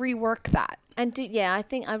to, like, rework that. And I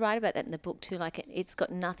think I write about that in the book too. Like, it's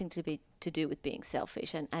got nothing to do with being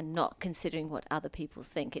selfish and not considering what other people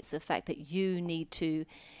think. It's the fact that you need to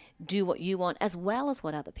do what you want as well as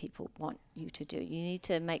what other people want you to do. You need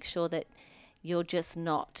to make sure that you're just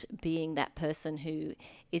not being that person who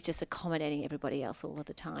is just accommodating everybody else all of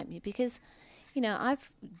the time. Because, you know,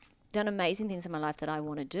 I've done amazing things in my life that I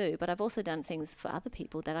want to do, but I've also done things for other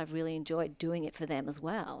people that I've really enjoyed doing it for them as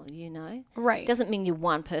well, you know? Right. Doesn't mean you're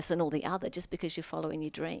one person or the other just because you're following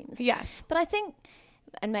your dreams. Yes. But I think,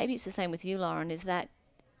 and maybe it's the same with you, Lauren, is that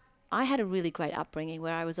I had a really great upbringing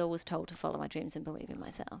where I was always told to follow my dreams and believe in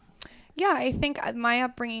myself. Yeah, I think my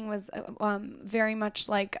upbringing was very much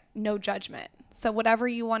like no judgment. So whatever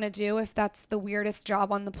you want to do, if that's the weirdest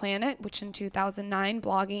job on the planet, which in 2009,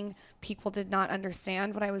 blogging, people did not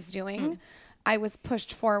understand what I was doing. I was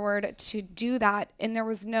pushed forward to do that. And there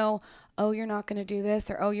was no, oh, you're not going to do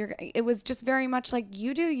this, or, oh, it was just very much like,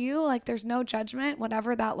 you do you, like, there's no judgment,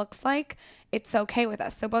 whatever that looks like, it's okay with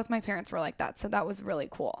us. So both my parents were like that. So that was really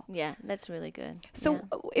cool. Yeah, that's really good. So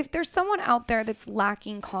if there's someone out there that's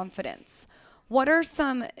lacking confidence, what are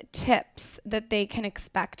some tips that they can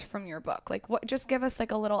expect from your book? Like, what? Just give us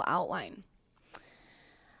like a little outline.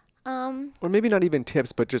 Or maybe not even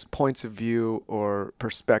tips, but just points of view or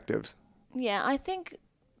perspectives. Yeah, I think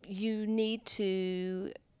you need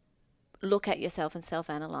to look at yourself and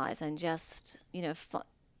self-analyze and just, you know,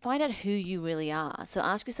 find out who you really are. So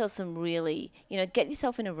ask yourself some really, you know, get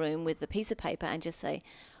yourself in a room with a piece of paper and just say,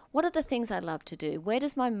 what are the things I love to do? Where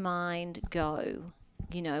does my mind go,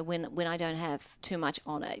 you know, when I don't have too much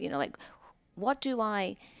on it? You know, like, what do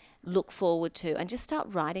I look forward to? And just start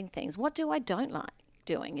writing things. What do I don't like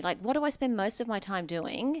doing? Like, what do I spend most of my time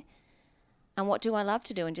doing? And what do I love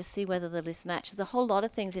to do? And just see whether the list matches. There's a whole lot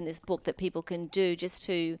of things in this book that people can do just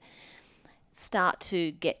to start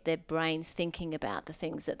to get their brain thinking about the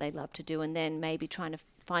things that they love to do, and then maybe trying to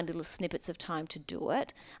find little snippets of time to do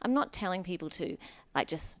it. I'm not telling people to like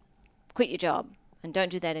just quit your job and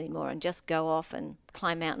don't do that anymore and just go off and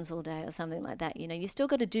climb mountains all day or something like that. You know, you still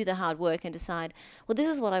got to do the hard work and decide, well, this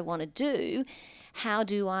is what I want to do. How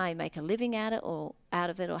do I make a living out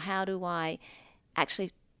of it, or how do I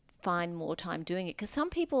actually find more time doing it? Because some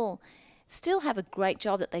people still have a great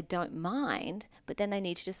job that they don't mind, but then they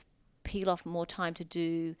need to just peel off more time to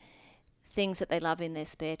do things that they love in their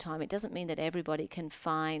spare time. It doesn't mean that everybody can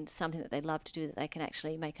find something that they love to do that they can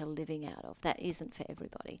actually make a living out of. That isn't for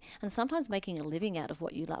everybody. And sometimes making a living out of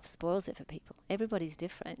what you love spoils it for people. Everybody's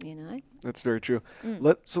different, you know. That's very true.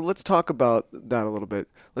 Let's talk about that a little bit.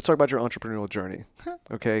 Let's talk about your entrepreneurial journey.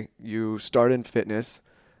 Okay, you started in fitness,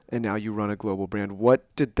 and now you run a global brand.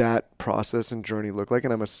 What did that process and journey look like?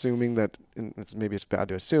 And I'm assuming that, and maybe it's bad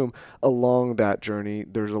to assume, along that journey,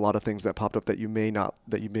 there's a lot of things that popped up that you may not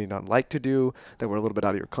like to do, that were a little bit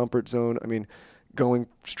out of your comfort zone. I mean, going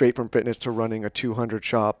straight from fitness to running a 200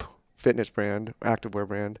 shop fitness brand, activewear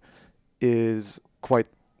brand, is quite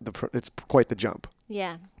the jump.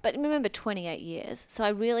 Yeah, but remember, 28 years. So I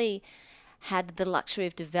really had the luxury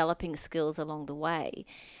of developing skills along the way.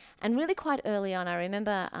 And really quite early on, I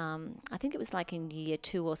remember, I think it was like in year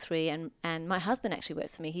 2 or 3, and my husband actually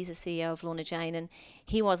works for me. He's the CEO of Lorna, and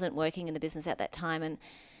he wasn't working in the business at that time. And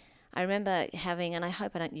I remember having, and I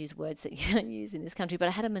hope I don't use words that you don't use in this country, but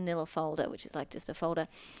I had a manila folder, which is like just a folder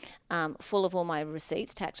full of all my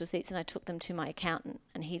receipts, tax receipts, and I took them to my accountant,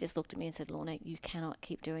 and he just looked at me and said, Lorna, you cannot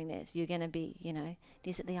keep doing this. You're going to be,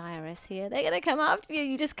 is it the IRS here? They're going to come after you.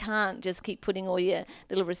 You just can't just keep putting all your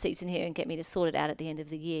little receipts in here and get me to sort it out at the end of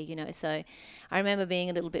the year, So I remember being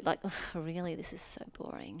a little bit like, oh, really, this is so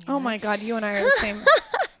boring. Oh my God, you and I are the same.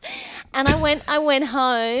 And I went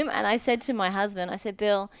home and I said to my husband, I said,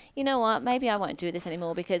 Bill, you know what? Maybe I won't do this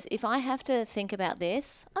anymore, because if I have to think about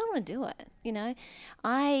this, I don't want to do it.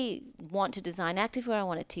 I want to design activewear. I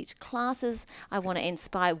want to teach classes. I want to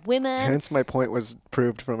inspire women. Hence my point was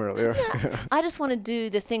proved from earlier. Yeah. I just want to do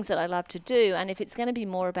the things that I love to do. And if it's going to be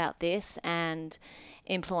more about this and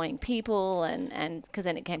employing people, and because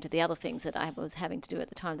then it came to the other things that I was having to do at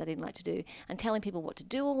the time that I didn't like to do, and telling people what to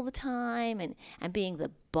do all the time, and being the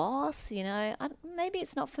boss, maybe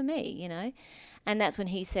it's not for me, And that's when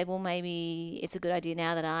he said, well, maybe it's a good idea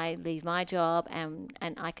now that I leave my job and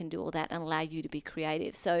I can do all that and allow you to be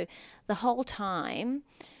creative. So the whole time,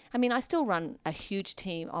 I mean, I still run a huge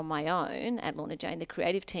team on my own at Lorna Jane, the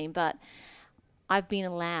creative team, but I've been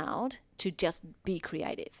allowed to just be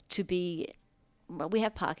creative, we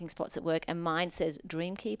have parking spots at work, and mine says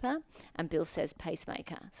Dreamkeeper and Bill says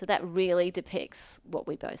Pacemaker. So that really depicts what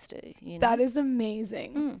we both do. That is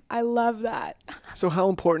amazing. I love that. So how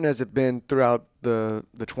important has it been throughout the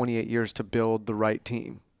 28 years to build the right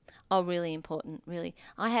team? Oh, really important, really.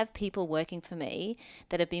 I have people working for me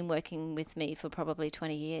that have been working with me for probably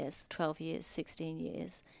 20 years, 12 years, 16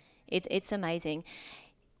 years. It's amazing.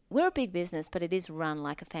 We're a big business, but it is run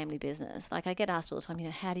like a family business. Like, I get asked all the time,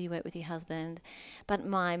 how do you work with your husband? But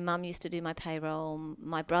my mum used to do my payroll.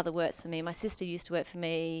 My brother works for me. My sister used to work for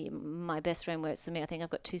me. My best friend works for me. I think I've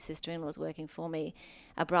got 2 sister-in-laws working for me.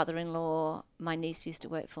 A brother-in-law. My niece used to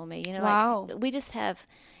work for me. Wow. We just have,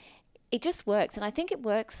 it just works. And I think it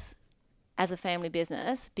works as a family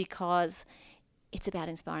business because it's about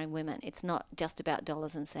inspiring women. It's not just about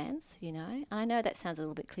dollars and cents, And I know that sounds a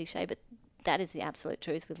little bit cliche, but that is the absolute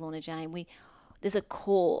truth with Lorna Jane. There's a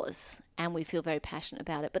cause and we feel very passionate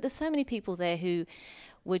about it. But there's so many people there who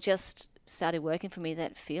were just started working for me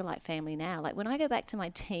that feel like family now. Like when I go back to my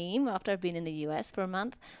team after I've been in the US for a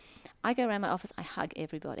month, I go around my office, I hug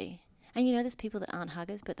everybody. And there's people that aren't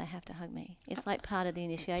huggers, but they have to hug me. It's like part of the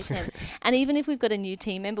initiation. And even if we've got a new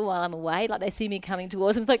team member while I'm away, like they see me coming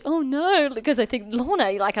towards them, it's like, oh no, because I think,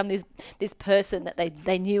 Lorna, like I'm this person that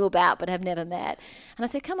they knew about but have never met. And I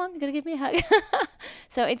said, come on, you've got to give me a hug.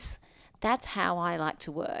 So that's how I like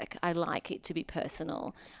to work. I like it to be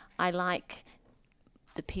personal. I like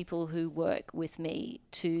the people who work with me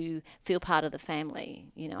to feel part of the family.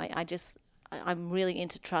 I'm really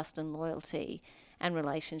into trust and loyalty and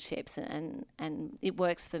relationships, and it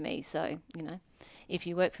works for me. So, if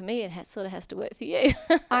you work for me, it sort of has to work for you.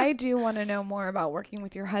 I do want to know more about working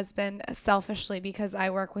with your husband, selfishly, because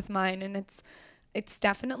I work with mine, and it's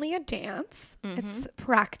definitely a dance. Mm-hmm. It's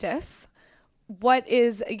practice. What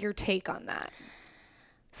is your take on that?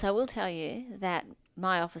 So I will tell you that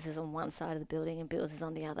my office is on one side of the building and Bill's is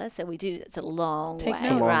on the other. So it's a long way,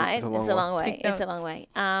 right? It's a long way. It's a long way.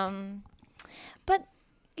 But,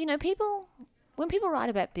 people, when people write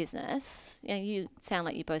about business, you sound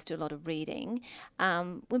like you both do a lot of reading.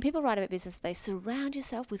 When people write about business, they surround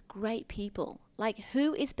yourself with great people. Like,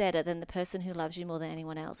 who is better than the person who loves you more than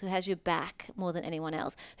anyone else, who has your back more than anyone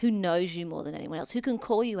else, who knows you more than anyone else, who can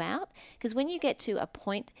call you out? Because when you get to a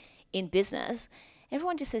point in business,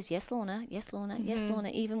 everyone just says, yes, Lorna, yes, Lorna, yes, Lorna,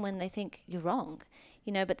 even when they think you're wrong.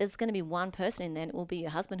 But there's going to be one person in there, and it will be your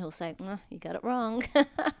husband who'll say, you got it wrong.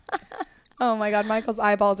 Oh my God, Michael's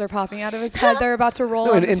eyeballs are popping out of his head. They're about to roll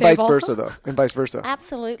No, on the and table. vice versa, though. And vice versa.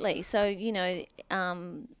 Absolutely. So,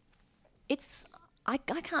 it's I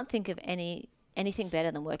can't think of anything better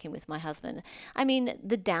than working with my husband. I mean,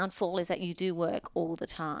 the downfall is that you do work all the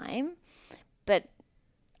time, but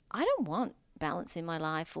I don't want balance in my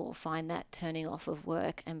life or find that turning off of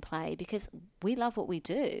work and play, because we love what we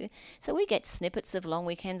do. So we get snippets of long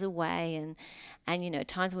weekends away and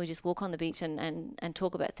times when we just walk on the beach and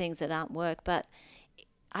talk about things that aren't work. But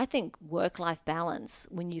I think work-life balance,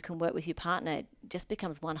 when you can work with your partner, just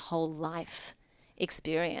becomes one whole life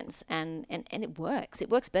experience, and it works.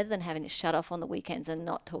 It works better than having to shut off on the weekends and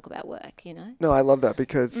not talk about work, No, I love that,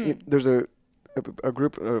 because there's a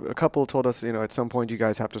couple told us, at some point you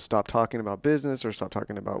guys have to stop talking about business or stop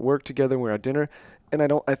talking about work together when we're at dinner. And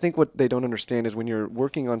I think what they don't understand is when you're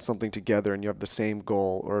working on something together and you have the same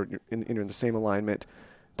goal, or you're in the same alignment,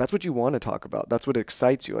 that's what you want to talk about. That's what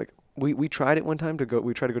excites you. Like, we tried it one time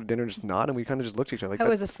we tried to go to dinner and just not, and we kind of just looked at each other like, I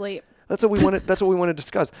was asleep. That's what we wanted. That's what we want to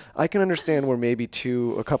discuss. I can understand where maybe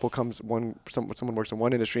a couple comes, someone works in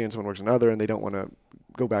one industry and someone works in another, and they don't want to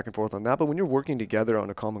go back and forth on that. But when you're working together on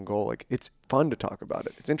a common goal, like, it's fun to talk about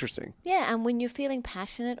it. It's interesting. Yeah, and when you're feeling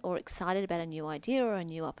passionate or excited about a new idea or a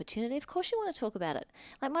new opportunity, of course you want to talk about it.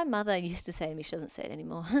 Like, my mother used to say to me, she doesn't say it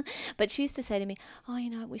anymore, but she used to say to me,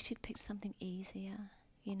 I wish you'd picked something easier,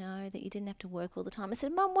 that you didn't have to work all the time. I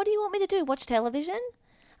said, Mum, what do you want me to do? Watch television?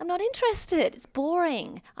 I'm not interested. It's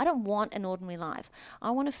boring. I don't want an ordinary life.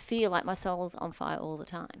 I want to feel like my soul's on fire all the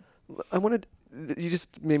time. You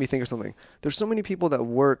just made me think of something. There's so many people that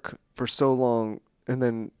work for so long and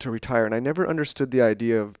then to retire, and I never understood the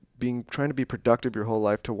idea of trying to be productive your whole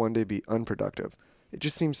life to one day be unproductive. It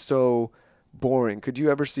just seems so boring. Could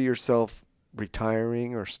you ever see yourself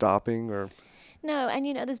retiring or stopping? Or No, and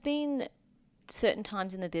there's been certain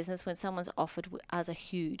times in the business when someone's offered us a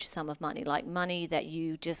huge sum of money, like money that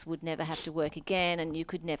you just would never have to work again and you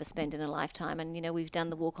could never spend in a lifetime. And, we've done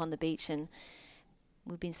the walk on the beach and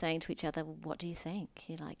we've been saying to each other, well, what do you think?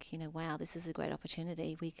 You're like, wow, this is a great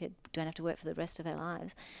opportunity. We don't have to work for the rest of our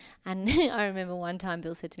lives. And I remember one time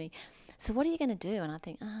Bill said to me, so what are you going to do? And I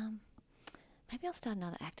think, maybe I'll start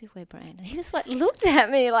another activewear brand. And he just looked at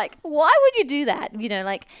me like, why would you do that?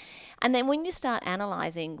 And then when you start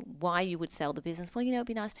analyzing why you would sell the business, well, it'd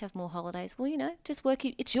be nice to have more holidays. Well, just work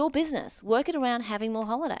it. It's your business. Work it around having more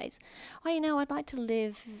holidays. Oh, I'd like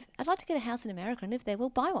to get a house in America and live there. Well,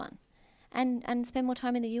 buy one and spend more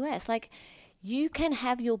time in the US. Like, you can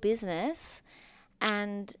have your business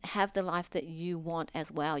and have the life that you want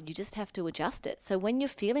as well. You just have to adjust it. So when you're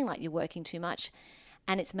feeling like you're working too much,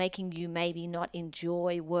 and it's making you maybe not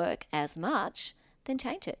enjoy work as much, then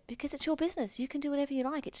change it, because it's your business. You can do whatever you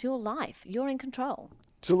like. It's your life. You're in control.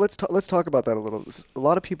 So let's talk about that a little. A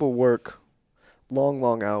lot of people work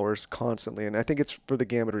long hours constantly, and I think it's for the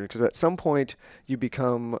gamut reason, because at some point you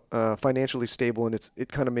become financially stable, and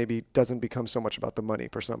it kind of maybe doesn't become so much about the money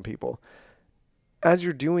for some people. As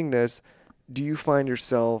you're doing this, do you find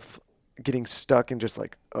yourself getting stuck in just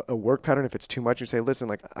like a work pattern? If it's too much, you say, listen,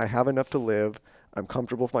 like, I have enough to live. I'm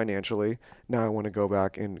comfortable financially. Now I want to go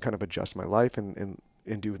back and kind of adjust my life and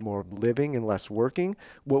do more living and less working.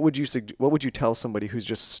 What would you tell somebody who's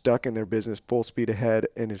just stuck in their business full speed ahead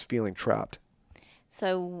and is feeling trapped?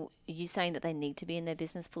 So are you saying that they need to be in their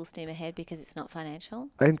business full steam ahead because it's not financial?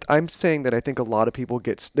 I'm saying that I think a lot of people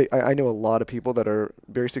I know a lot of people that are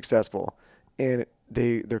very successful, and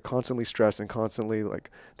they're constantly stressed and constantly,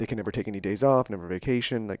 like, they can never take any days off, never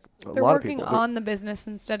vacation. Like, They're lot of people. They're working on the business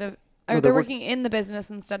instead of... No, they're working in the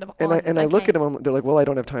business instead of on and I look at them, they're like, well, I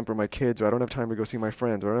don't have time for my kids, or I don't have time to go see my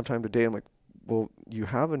friends, or I don't have time to date. I'm like, well, you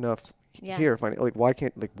have enough here.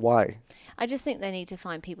 Why? I just think they need to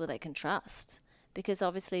find people they can trust, because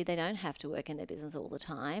obviously they don't have to work in their business all the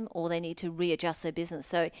time, or they need to readjust their business.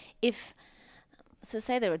 So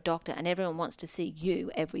say they're a doctor and everyone wants to see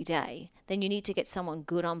you every day, then you need to get someone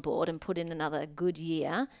good on board and put in another good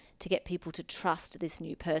year to get people to trust this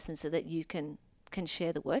new person so that you can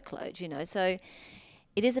share the workload, So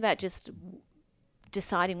it is about just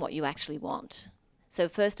deciding what you actually want. So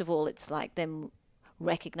first of all, it's like them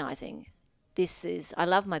recognizing I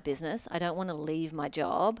love my business. I don't want to leave my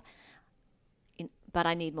job, but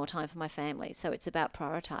I need more time for my family. So it's about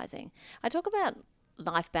prioritizing. I talk about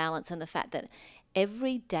life balance and the fact that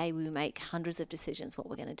every day we make hundreds of decisions what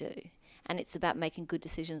we're going to do. And it's about making good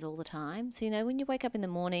decisions all the time. So, when you wake up in the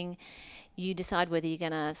morning, you decide whether you're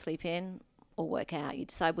going to sleep in or work out. You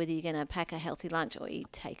decide whether you're going to pack a healthy lunch or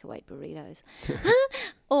eat takeaway burritos.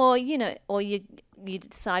 or you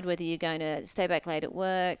decide whether you're going to stay back late at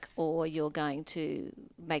work or you're going to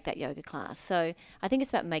make that yoga class. So I think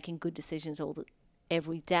it's about making good decisions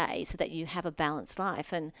every day so that you have a balanced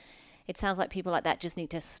life. And it sounds like people like that just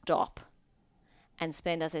need to stop and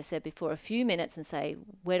spend, as I said before, a few minutes and say,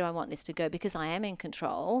 where do I want this to go? Because I am in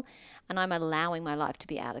control and I'm allowing my life to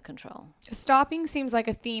be out of control. Stopping seems like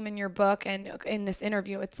a theme in your book and in this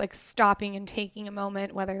interview. It's like stopping and taking a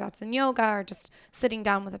moment, whether that's in yoga or just sitting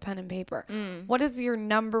down with a pen and paper. What is your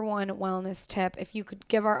number one wellness tip if you could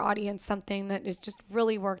give our audience something that has just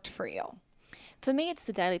really worked for you? For me, it's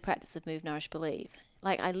the daily practice of move, nourish, believe.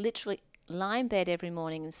 Like I literally lie in bed every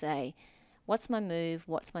morning and say, what's my move?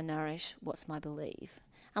 What's my nourish? What's my believe?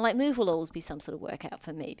 And like move will always be some sort of workout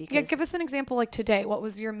for me because give us an example like today. What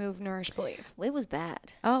was your move, nourish, believe? It was bad.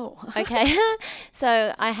 Oh. Okay.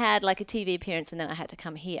 So I had like a TV appearance and then I had to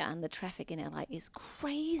come here and the traffic in LA is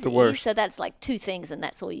crazy. The worst. So that's like 2 things and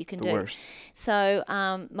that's all you can do. Worst. So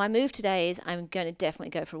my move today is I'm going to definitely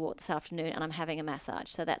go for a walk this afternoon and I'm having a massage.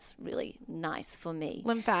 So that's really nice for me.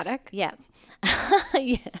 Lymphatic? Yeah.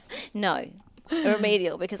 Yeah. No.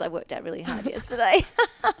 Remedial because I worked out really hard yesterday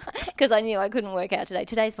because I knew I couldn't work out today.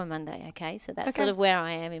 Today's my Monday, okay? So that's sort of where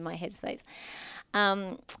I am in my headspace.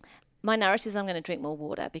 My nourish is I'm going to drink more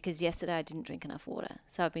water because yesterday I didn't drink enough water.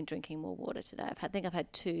 So I've been drinking more water today. I think I've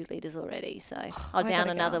had 2 litres already. So I'll down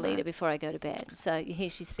another litre before I go to bed. So here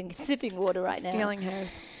she's sipping water right now. Stealing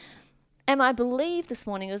hers. And my belief this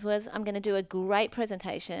morning was I'm going to do a great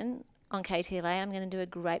presentation on KTLA. I'm going to do a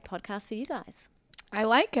great podcast for you guys. I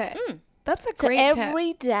like it. That's a So great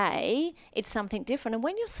every day it's something different. And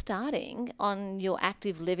when you're starting on your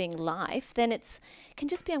active living life, then it can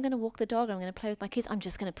just be I'm going to walk the dog, I'm going to play with my kids, I'm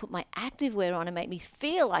just going to put my activewear on and make me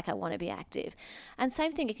feel like I want to be active. And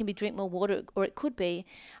same thing, it can be drink more water, or it could be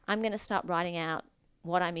I'm going to start writing out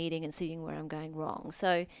what I'm eating and seeing where I'm going wrong.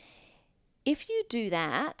 So if you do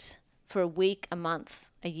that for a week, a month,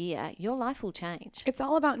 a year, your life will change. It's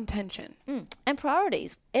all about intention. And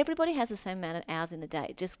priorities. Everybody has the same amount of hours in the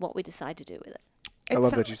day, just what we decide to do with it. I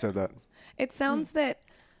love that you said that. It sounds that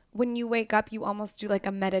when you wake up, you almost do like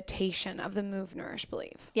a meditation of the move, nourish,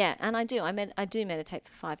 believe. Yeah, and I do. I do meditate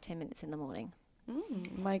for 5-10 minutes in the morning.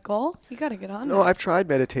 Michael, you got to get on No, that. I've tried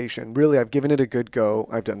meditation. Really, I've given it a good go.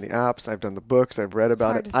 I've done the apps. I've done the books. I've read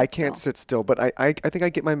about hard it. to I sit can't still. sit still, but I think I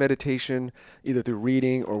get my meditation either through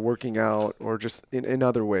reading or working out or just in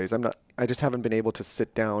other ways. I just haven't been able to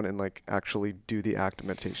sit down and like actually do the act of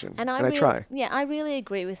meditation. And I try. Yeah, I really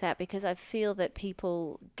agree with that because I feel that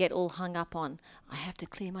people get all hung up on, I have to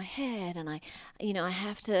clear my head and I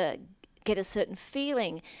have to get a certain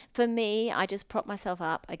feeling. For me, I just prop myself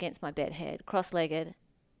up against my bed head, cross-legged,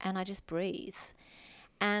 and I just breathe.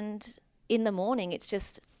 And in the morning, it's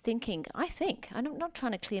just thinking, I'm not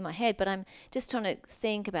trying to clear my head, but I'm just trying to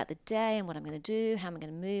think about the day and what I'm going to do, how am I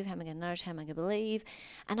going to move, how am I going to nourish, how am I going to believe.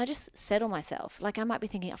 And I just settle myself. Like I might be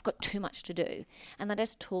thinking, I've got too much to do. And I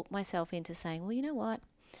just talk myself into saying, well, you know what?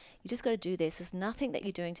 You just got to do this. There's nothing that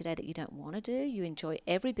you're doing today that you don't want to do. You enjoy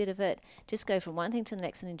every bit of it. Just go from one thing to the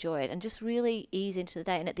next and enjoy it and just really ease into the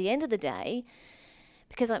day. And at the end of the day,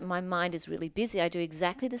 because my mind is really busy, I do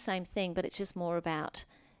exactly the same thing, but it's just more about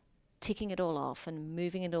ticking it all off and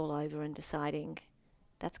moving it all over and deciding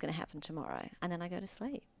that's going to happen tomorrow. And then I go to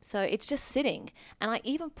sleep. So it's just sitting. And I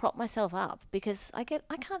even prop myself up because I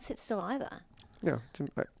can't sit still either. Yeah,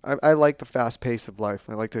 I like the fast pace of life.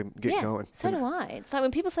 I like to get going. So do I. It's like when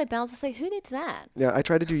people say balance, I say, who needs that? Yeah, I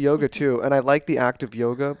try to do yoga too, and I like the active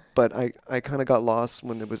yoga, but I kind of got lost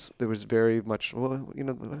when there was very much. Well,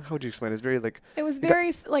 how would you explain? It's very like. It was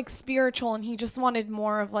very like spiritual, and he just wanted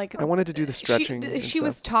more of like. I wanted to do the stretching. She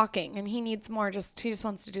was talking, and he needs more. He just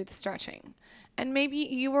wants to do the stretching. And maybe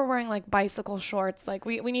you were wearing like bicycle shorts. Like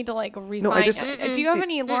we need to like refine. Do you have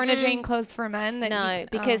any Lorna Jane clothes for men? No,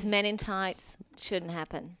 because men in tights shouldn't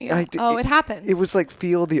happen. Yeah. It happens. It was like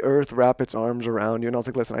feel the earth wrap its arms around you, and I was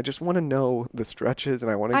like, listen, I just want to know the stretches,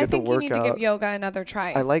 and I want to get the workout. I think you need to give yoga another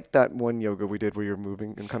try. I like that one yoga we did where you're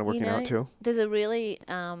moving and kind of working out too. There's a really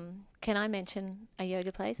Can I mention a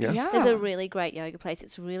yoga place? Yeah. Yeah. There's a really great yoga place.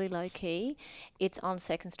 It's really low key. It's on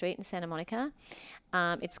 2nd Street in Santa Monica.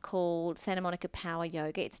 It's called Santa Monica Power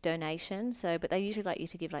Yoga. It's donation. But they usually like you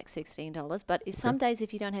to give like $16. But some days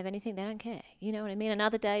if you don't have anything, they don't care. You know what I mean? And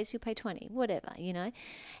other days you'll pay $20, whatever, you know.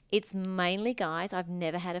 It's mainly guys. I've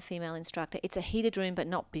never had a female instructor. It's a heated room, but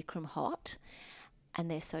not Bikram hot. And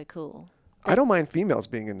they're so cool. I don't mind females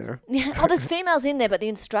being in there. Oh, there's females in there, but the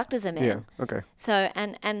instructors are men. Yeah. Okay. So,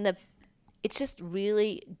 it's just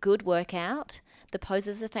really good workout. The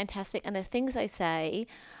poses are fantastic, and the things they say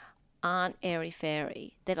aren't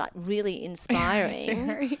airy-fairy. They're like really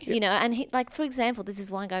inspiring, you know. And he, like, for example, this is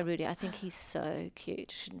one guy, Rudy. I think he's so cute.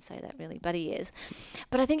 Shouldn't say that really, but he is.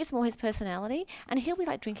 But I think it's more his personality. And he'll be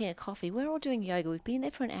like drinking a coffee. We're all doing yoga. We've been there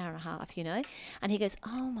for an hour and a half, you know. And he goes,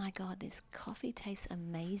 "Oh my God, this coffee tastes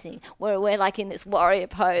amazing." We're like in this warrior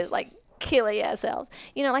pose, like killing ourselves,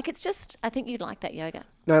 you know. Like, it's just, I think you'd like that yoga.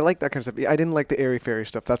 No, I like that kind of stuff. I didn't like the airy-fairy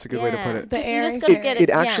stuff. That's a good way to put it. You just got to get it. It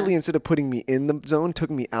actually, instead of putting me in the zone,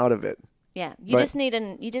 took me out of it. Yeah, you just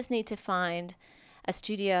need to find a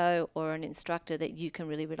studio or an instructor that you can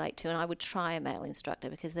really relate to. And I would try a male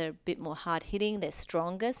instructor because they're a bit more hard hitting, they're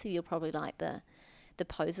stronger, so you'll probably like the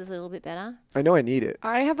poses a little bit better. I know I need it.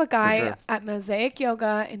 I have a guy sure. at Mosaic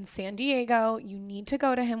Yoga in San Diego. You need to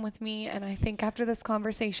go to him with me. And I think after this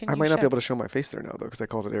conversation, I might not be able to show my face there now, though, because I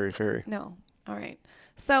called it airy-fairy. No. All right.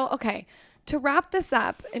 So, okay. To wrap this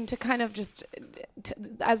up and to kind of just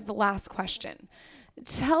as the last question,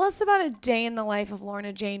 tell us about a day in the life of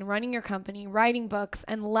Lorna Jane running your company, writing books,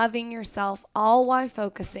 and loving yourself, all while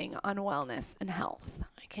focusing on wellness and health.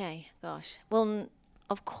 Okay, gosh. Well,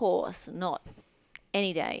 of course, not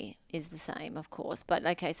any day is the same, of course. But,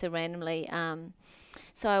 okay, so randomly,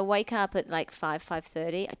 so I wake up at like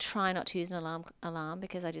 5:30. I try not to use an alarm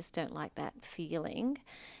because I just don't like that feeling.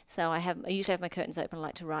 So I usually have my curtains open. I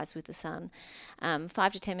like to rise with the sun.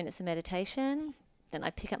 5 to 10 minutes of meditation. Then I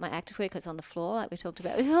pick up my activewear because it's on the floor, like we talked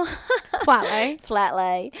about before. Flat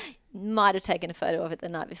lay. Might have taken a photo of it the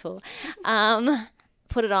night before.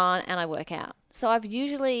 Put it on and I work out. So I've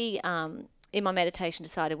usually, in my meditation,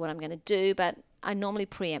 decided what I'm going to do, but I normally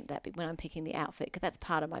preempt that when I'm picking the outfit because that's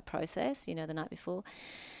part of my process, you know, the night before.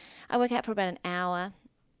 I work out for about an hour.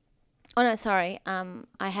 Oh, no, sorry.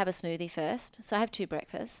 I have a smoothie first. So I have 2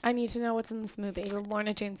 breakfasts. I need to know what's in the smoothie, the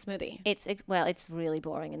Lorna Jane smoothie. It's really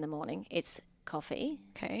boring in the morning. It's coffee.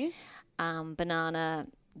 Okay. Banana,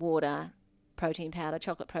 water, protein powder,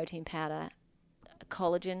 chocolate protein powder, a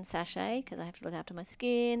collagen sachet because I have to look after my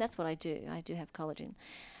skin. That's what I do. I do have collagen.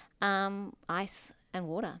 Ice and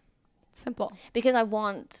water. Simple. Because I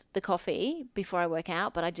want the coffee before I work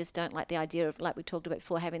out, but I just don't like the idea of, like we talked about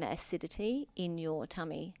before, having that acidity in your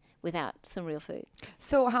tummy without some real food.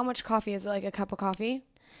 So how much coffee? Is it like a cup of coffee?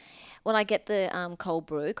 Well, I get the cold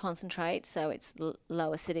brew concentrate, so it's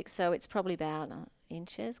low acidic. So it's probably about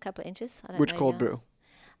couple of inches. I don't Which know cold yet. brew?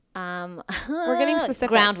 We're getting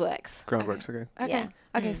specific. Groundworks. Groundworks, okay. Okay. Yeah.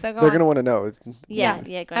 Okay, so go They're on. going to want to know. Yeah,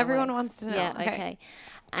 Groundworks. Everyone wants to know. Yeah, Okay.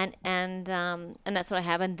 And that's what I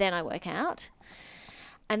have, and then I work out,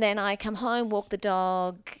 and then I come home, walk the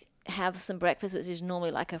dog, have some breakfast, which is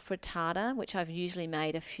normally like a frittata, which I've usually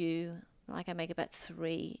made a few. Like I make about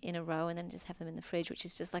 3 in a row and then just have them in the fridge, which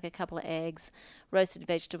is just like a couple of eggs, roasted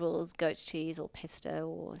vegetables, goat's cheese or pesto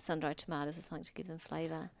or sun-dried tomatoes or something to give them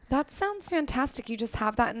flavour. That sounds fantastic. You just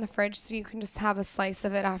have that in the fridge so you can just have a slice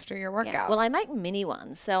of it after your workout. Yeah. Well, I make mini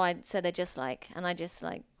ones, so they're just like, and I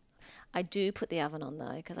do put the oven on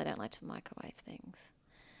though because I don't like to microwave things.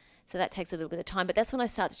 So that takes a little bit of time, but that's when I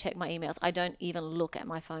start to check my emails. I don't even look at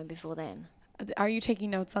my phone before then. Are you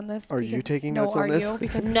taking notes on this? Are you taking notes on this? No, are you?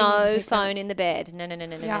 Because No phone in the bed. No.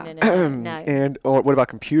 And what about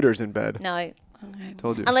computers in bed? No. Okay.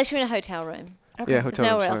 Told you. Unless you're in a hotel room. Okay. Yeah, There's hotel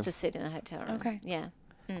nowhere room's else fine. to sit in a hotel room. Okay. Yeah.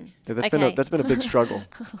 Yeah, Okay. that's been a big struggle.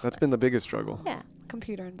 That's been the biggest struggle. Yeah.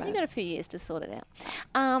 Computer in You bed. got a few years to sort it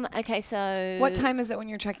out. Okay, so What time is it when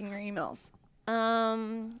you're checking your emails?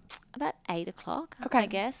 About 8 o'clock, Okay. I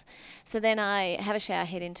guess. So then I have a shower,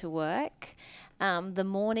 head into work. The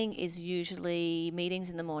morning is usually meetings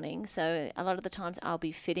in the morning. So a lot of the times I'll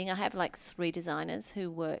be fitting. I have like 3 designers who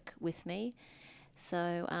work with me.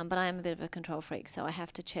 So, but I am a bit of a control freak, so I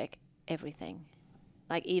have to check everything.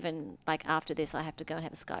 Like even like after this, I have to go and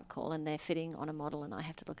have a Skype call, and they're fitting on a model, and I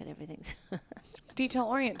have to look at everything. Detail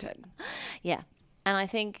oriented. Yeah. And I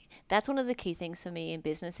think that's one of the key things for me in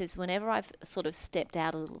business is whenever I've sort of stepped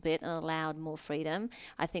out a little bit and allowed more freedom,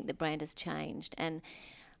 I think the brand has changed. And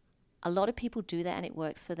a lot of people do that and it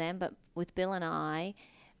works for them. But with Bill and I,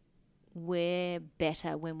 we're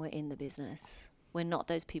better when we're in the business. we're not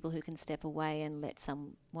those people who can step away and let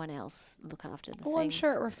someone else look after the Well, I'm things.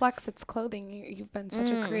 sure it reflects its clothing. You've been such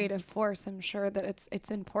a creative force. I'm sure that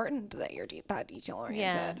it's important that you're that detail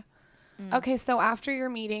oriented. Okay, so after your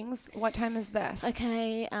meetings, what time is this?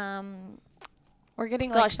 Okay. We're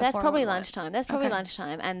getting Gosh, the that's probably 411. lunchtime. That's probably Okay.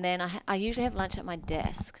 lunchtime. And then I usually have lunch at my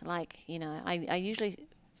desk. Like, I usually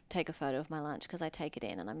take a photo of my lunch because I take it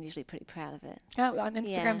in and I'm usually pretty proud of it. Oh, on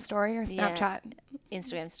Instagram story or Yeah. Snapchat?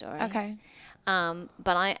 Instagram story. Okay.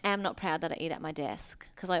 But I am not proud that I eat at my desk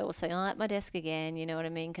because I always say, at my desk again, you know what I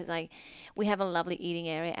mean? Because we have a lovely eating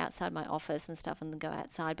area outside my office and stuff and then go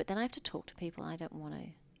outside. But then I have to talk to people. I don't want to.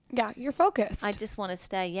 Yeah, you're focused. I just want to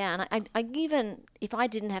stay, And I even, if I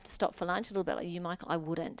didn't have to stop for lunch, a little bit like you, Michael, I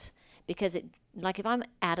wouldn't. Because if I'm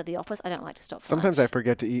out of the office, I don't like to stop for Sometimes I lunch.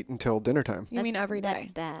 forget to eat until dinner time. You mean every day? That's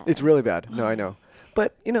bad. It's really bad. No, I know.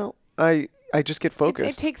 But, I just get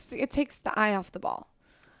focused. It takes the eye off the ball.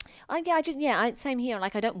 Same here.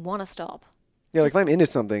 Like, I don't want to stop. Yeah, like if I'm into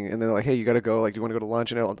something and they're like, hey, you got to go, like, do you want to go to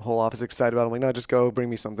lunch? And the whole office is excited about it. I'm like, no, just go, bring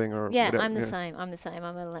me something or Yeah, whatever. I'm the same.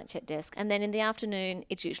 I'm at a lunch at desk. And then in the afternoon,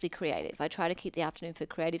 it's usually creative. I try to keep the afternoon for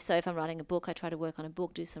creative. So if I'm writing a book, I try to work on a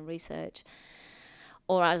book, do some research.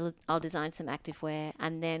 Or I'll design some activewear.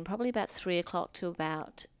 And then probably about 3 o'clock to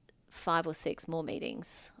about 5 or 6 more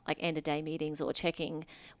meetings, like end of day meetings or checking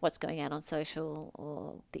what's going out on social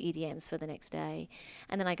or the EDMs for the next day.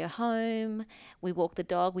 And then I go home, we walk the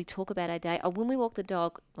dog, we talk about our day. When we walk the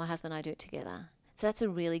dog, my husband and I do it together. So that's a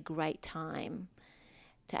really great time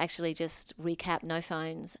to actually just recap, no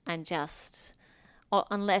phones, and just,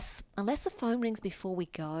 unless the phone rings before we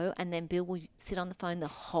go, and then Bill will sit on the phone the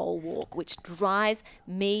whole walk, which drives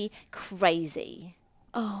me crazy.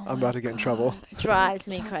 Oh, I'm about to get in trouble. Drives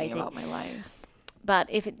me talking crazy. about my life. But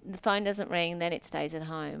if the phone doesn't ring, then it stays at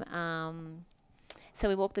home. So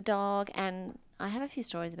we walk the dog, and I have a few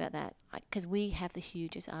stories about that because we have the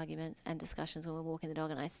hugest arguments and discussions when we're walking the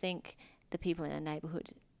dog, and I think the people in our neighbourhood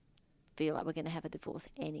feel like we're going to have a divorce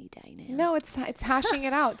any day now. No, it's hashing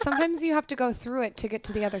it out. Sometimes you have to go through it to get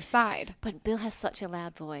to the other side. But Bill has such a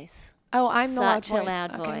loud voice. Oh, I'm the loud Such a voice.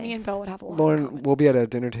 loud Okay, me and voice. Bill would have a lot in Lauren, common. we'll be at a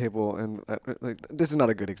dinner table, and like this is not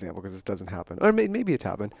a good example because this doesn't happen, or maybe it's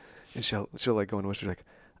happened. And she'll like go and whisper like,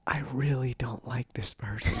 "I really don't like this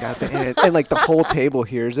person," at the end, and like the whole table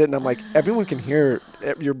hears it, and I'm like, everyone can hear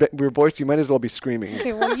your voice. You might as well be screaming.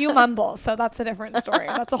 Okay, well, you mumble, so that's a different story.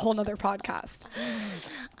 That's a whole nother podcast.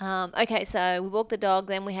 Okay, so we walk the dog,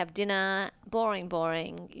 then we have dinner.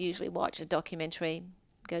 Boring. Usually watch a documentary.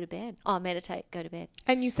 Go to bed. Oh, meditate. Go to bed.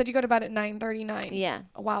 And you said you go to bed at 9:39. Yeah.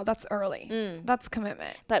 Wow, that's early. That's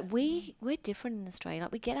commitment. But we're different in Australia.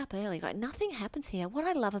 Like, we get up early. Like, nothing happens here. What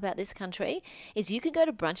I love about this country is you can go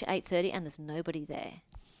to brunch at 8:30 and there's nobody there.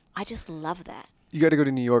 I just love that. You got to go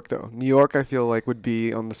to New York though. New York, I feel like would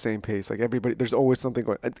be on the same pace. Like everybody, there's always something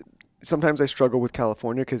going. Sometimes I struggle with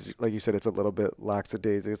California because, like you said, it's a little bit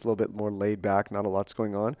lackadaisical. It's a little bit more laid back. Not a lot's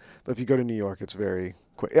going on. But if you go to New York, it's very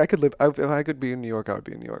quick. If I could be in New York, I would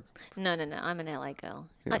be in New York. No. I'm an LA girl.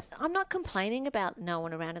 Yeah. I'm not complaining about no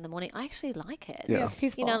one around in the morning. I actually like it. Yeah. Yeah, it's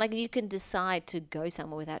peaceful. You know, like you can decide to go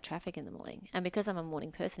somewhere without traffic in the morning. And because I'm a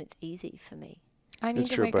morning person, it's easy for me. I need It's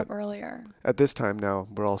to true, wake but up earlier. At this time now,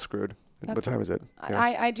 we're all screwed. What That's time is it?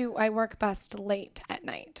 Yeah. I work best late at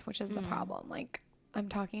night, which is the problem. Like, I'm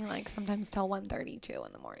talking like sometimes till 1:32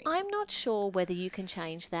 in the morning. I'm not sure whether you can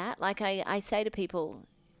change that. Like I say to people,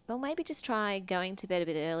 well, maybe just try going to bed a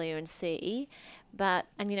bit earlier and see.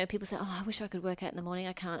 And people say, oh, I wish I could work out in the morning.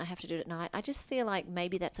 I can't. I have to do it at night. I just feel like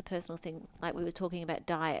maybe that's a personal thing. Like we were talking about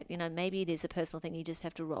diet. Maybe it is a personal thing. You just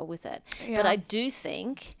have to roll with it. Yeah. But I do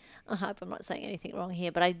think, I hope I'm not saying anything wrong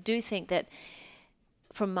here, but I do think that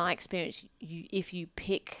from my experience, if you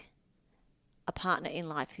pick a partner in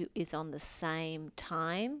life who is on the same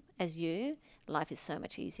time as you, life is so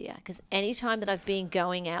much easier. Because any time that I've been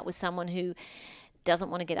going out with someone who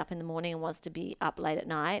doesn't want to get up in the morning and wants to be up late at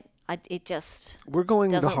night, it just We're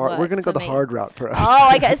going the doesn't hard. We're work going to go for the me. hard route for us.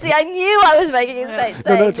 Oh, okay. See, I knew I was making a mistake.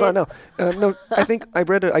 No, it's fine. No, no. I think I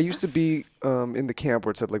read it. I used to be in the camp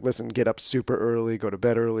where it said like, listen, get up super early, go to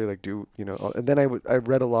bed early, like do And then I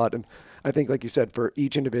read a lot, and I think like you said, for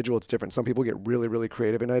each individual, it's different. Some people get really, really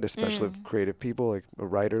creative at night, especially creative people, like a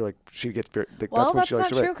writer. Like she gets very. Like, Well, that's when that's she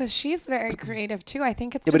likes not to write. true because she's very creative too. I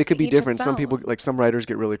think it's Yeah, just but it could to be each different. its Some own. people, like some writers,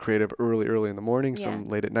 get really creative early in the morning, some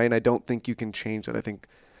Yeah. late at night. And I don't think you can change that. I think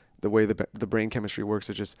the way the brain chemistry works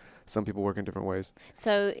is just some people work in different ways.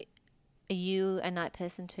 So, are you a night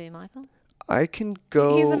person too, Michael? I can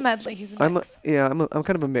go. He's a medley. He's a mix. I'm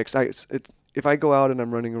kind of a mix. If I go out and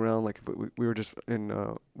I'm running around, like if we were just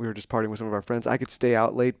partying with some of our friends, I could stay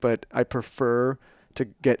out late, but I prefer to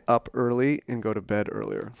get up early and go to bed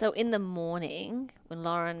earlier. So in the morning, when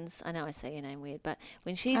Lauren's, I know I say your name weird, but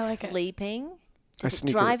when she's like it. sleeping, does it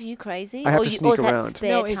sneak drive you crazy? I have or to you, sneak or is that around.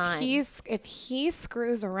 spare No, time? if he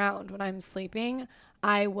screws around when I'm sleeping,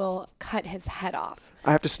 I will cut his head off.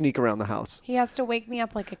 I have to sneak around the house. He has to wake me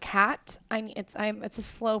up like a cat. It's a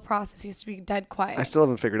slow process. He has to be dead quiet. I still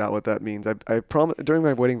haven't figured out what that means. I promise during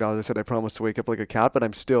my wedding vows I said I promised to wake up like a cat, but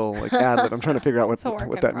I'm still like ad-lib. I'm trying to figure out It's a work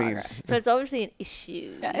what in that progress. means. So it's obviously an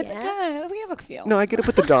issue. Yeah. We have a feel. No, I get up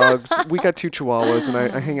with the dogs. We got 2 Chihuahuas, and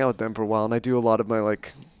I hang out with them for a while, and I do a lot of my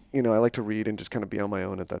like, I like to read and just kind of be on my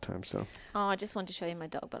own at that time. So. Oh, I just wanted to show you my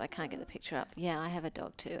dog, but I can't get the picture up. Yeah, I have a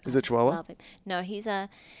dog too. Is I it just Chihuahua? love him. No, he's a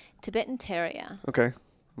Tibetan Terrier. Okay. I'm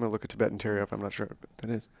gonna look at Tibetan Terrier up. I'm not sure what that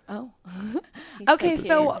is. Oh. He's Okay, cute.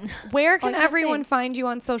 so where can I can't everyone see. find you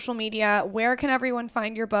on social media? Where can everyone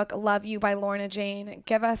find your book, Love You by Lorna Jane?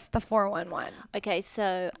 Give us the 411. Okay,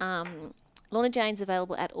 so Lorna Jane's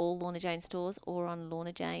available at all Lorna Jane stores or on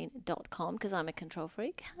lornajane.com because I'm a control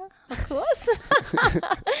freak, of course.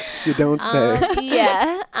 You don't say.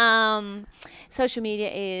 Yeah. Social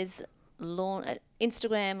media is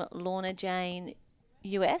Instagram Lorna Jane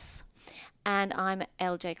US, and I'm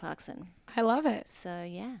LJ Clarkson. I love it. So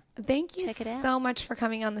yeah, Thank you Check it out. so much for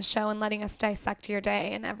coming on the show and letting us dissect your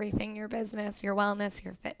day and everything, your business, your wellness,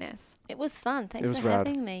 your fitness. it was fun. Thanks was for rad.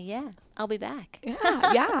 having me. Yeah, I'll be back.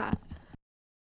 Yeah, yeah.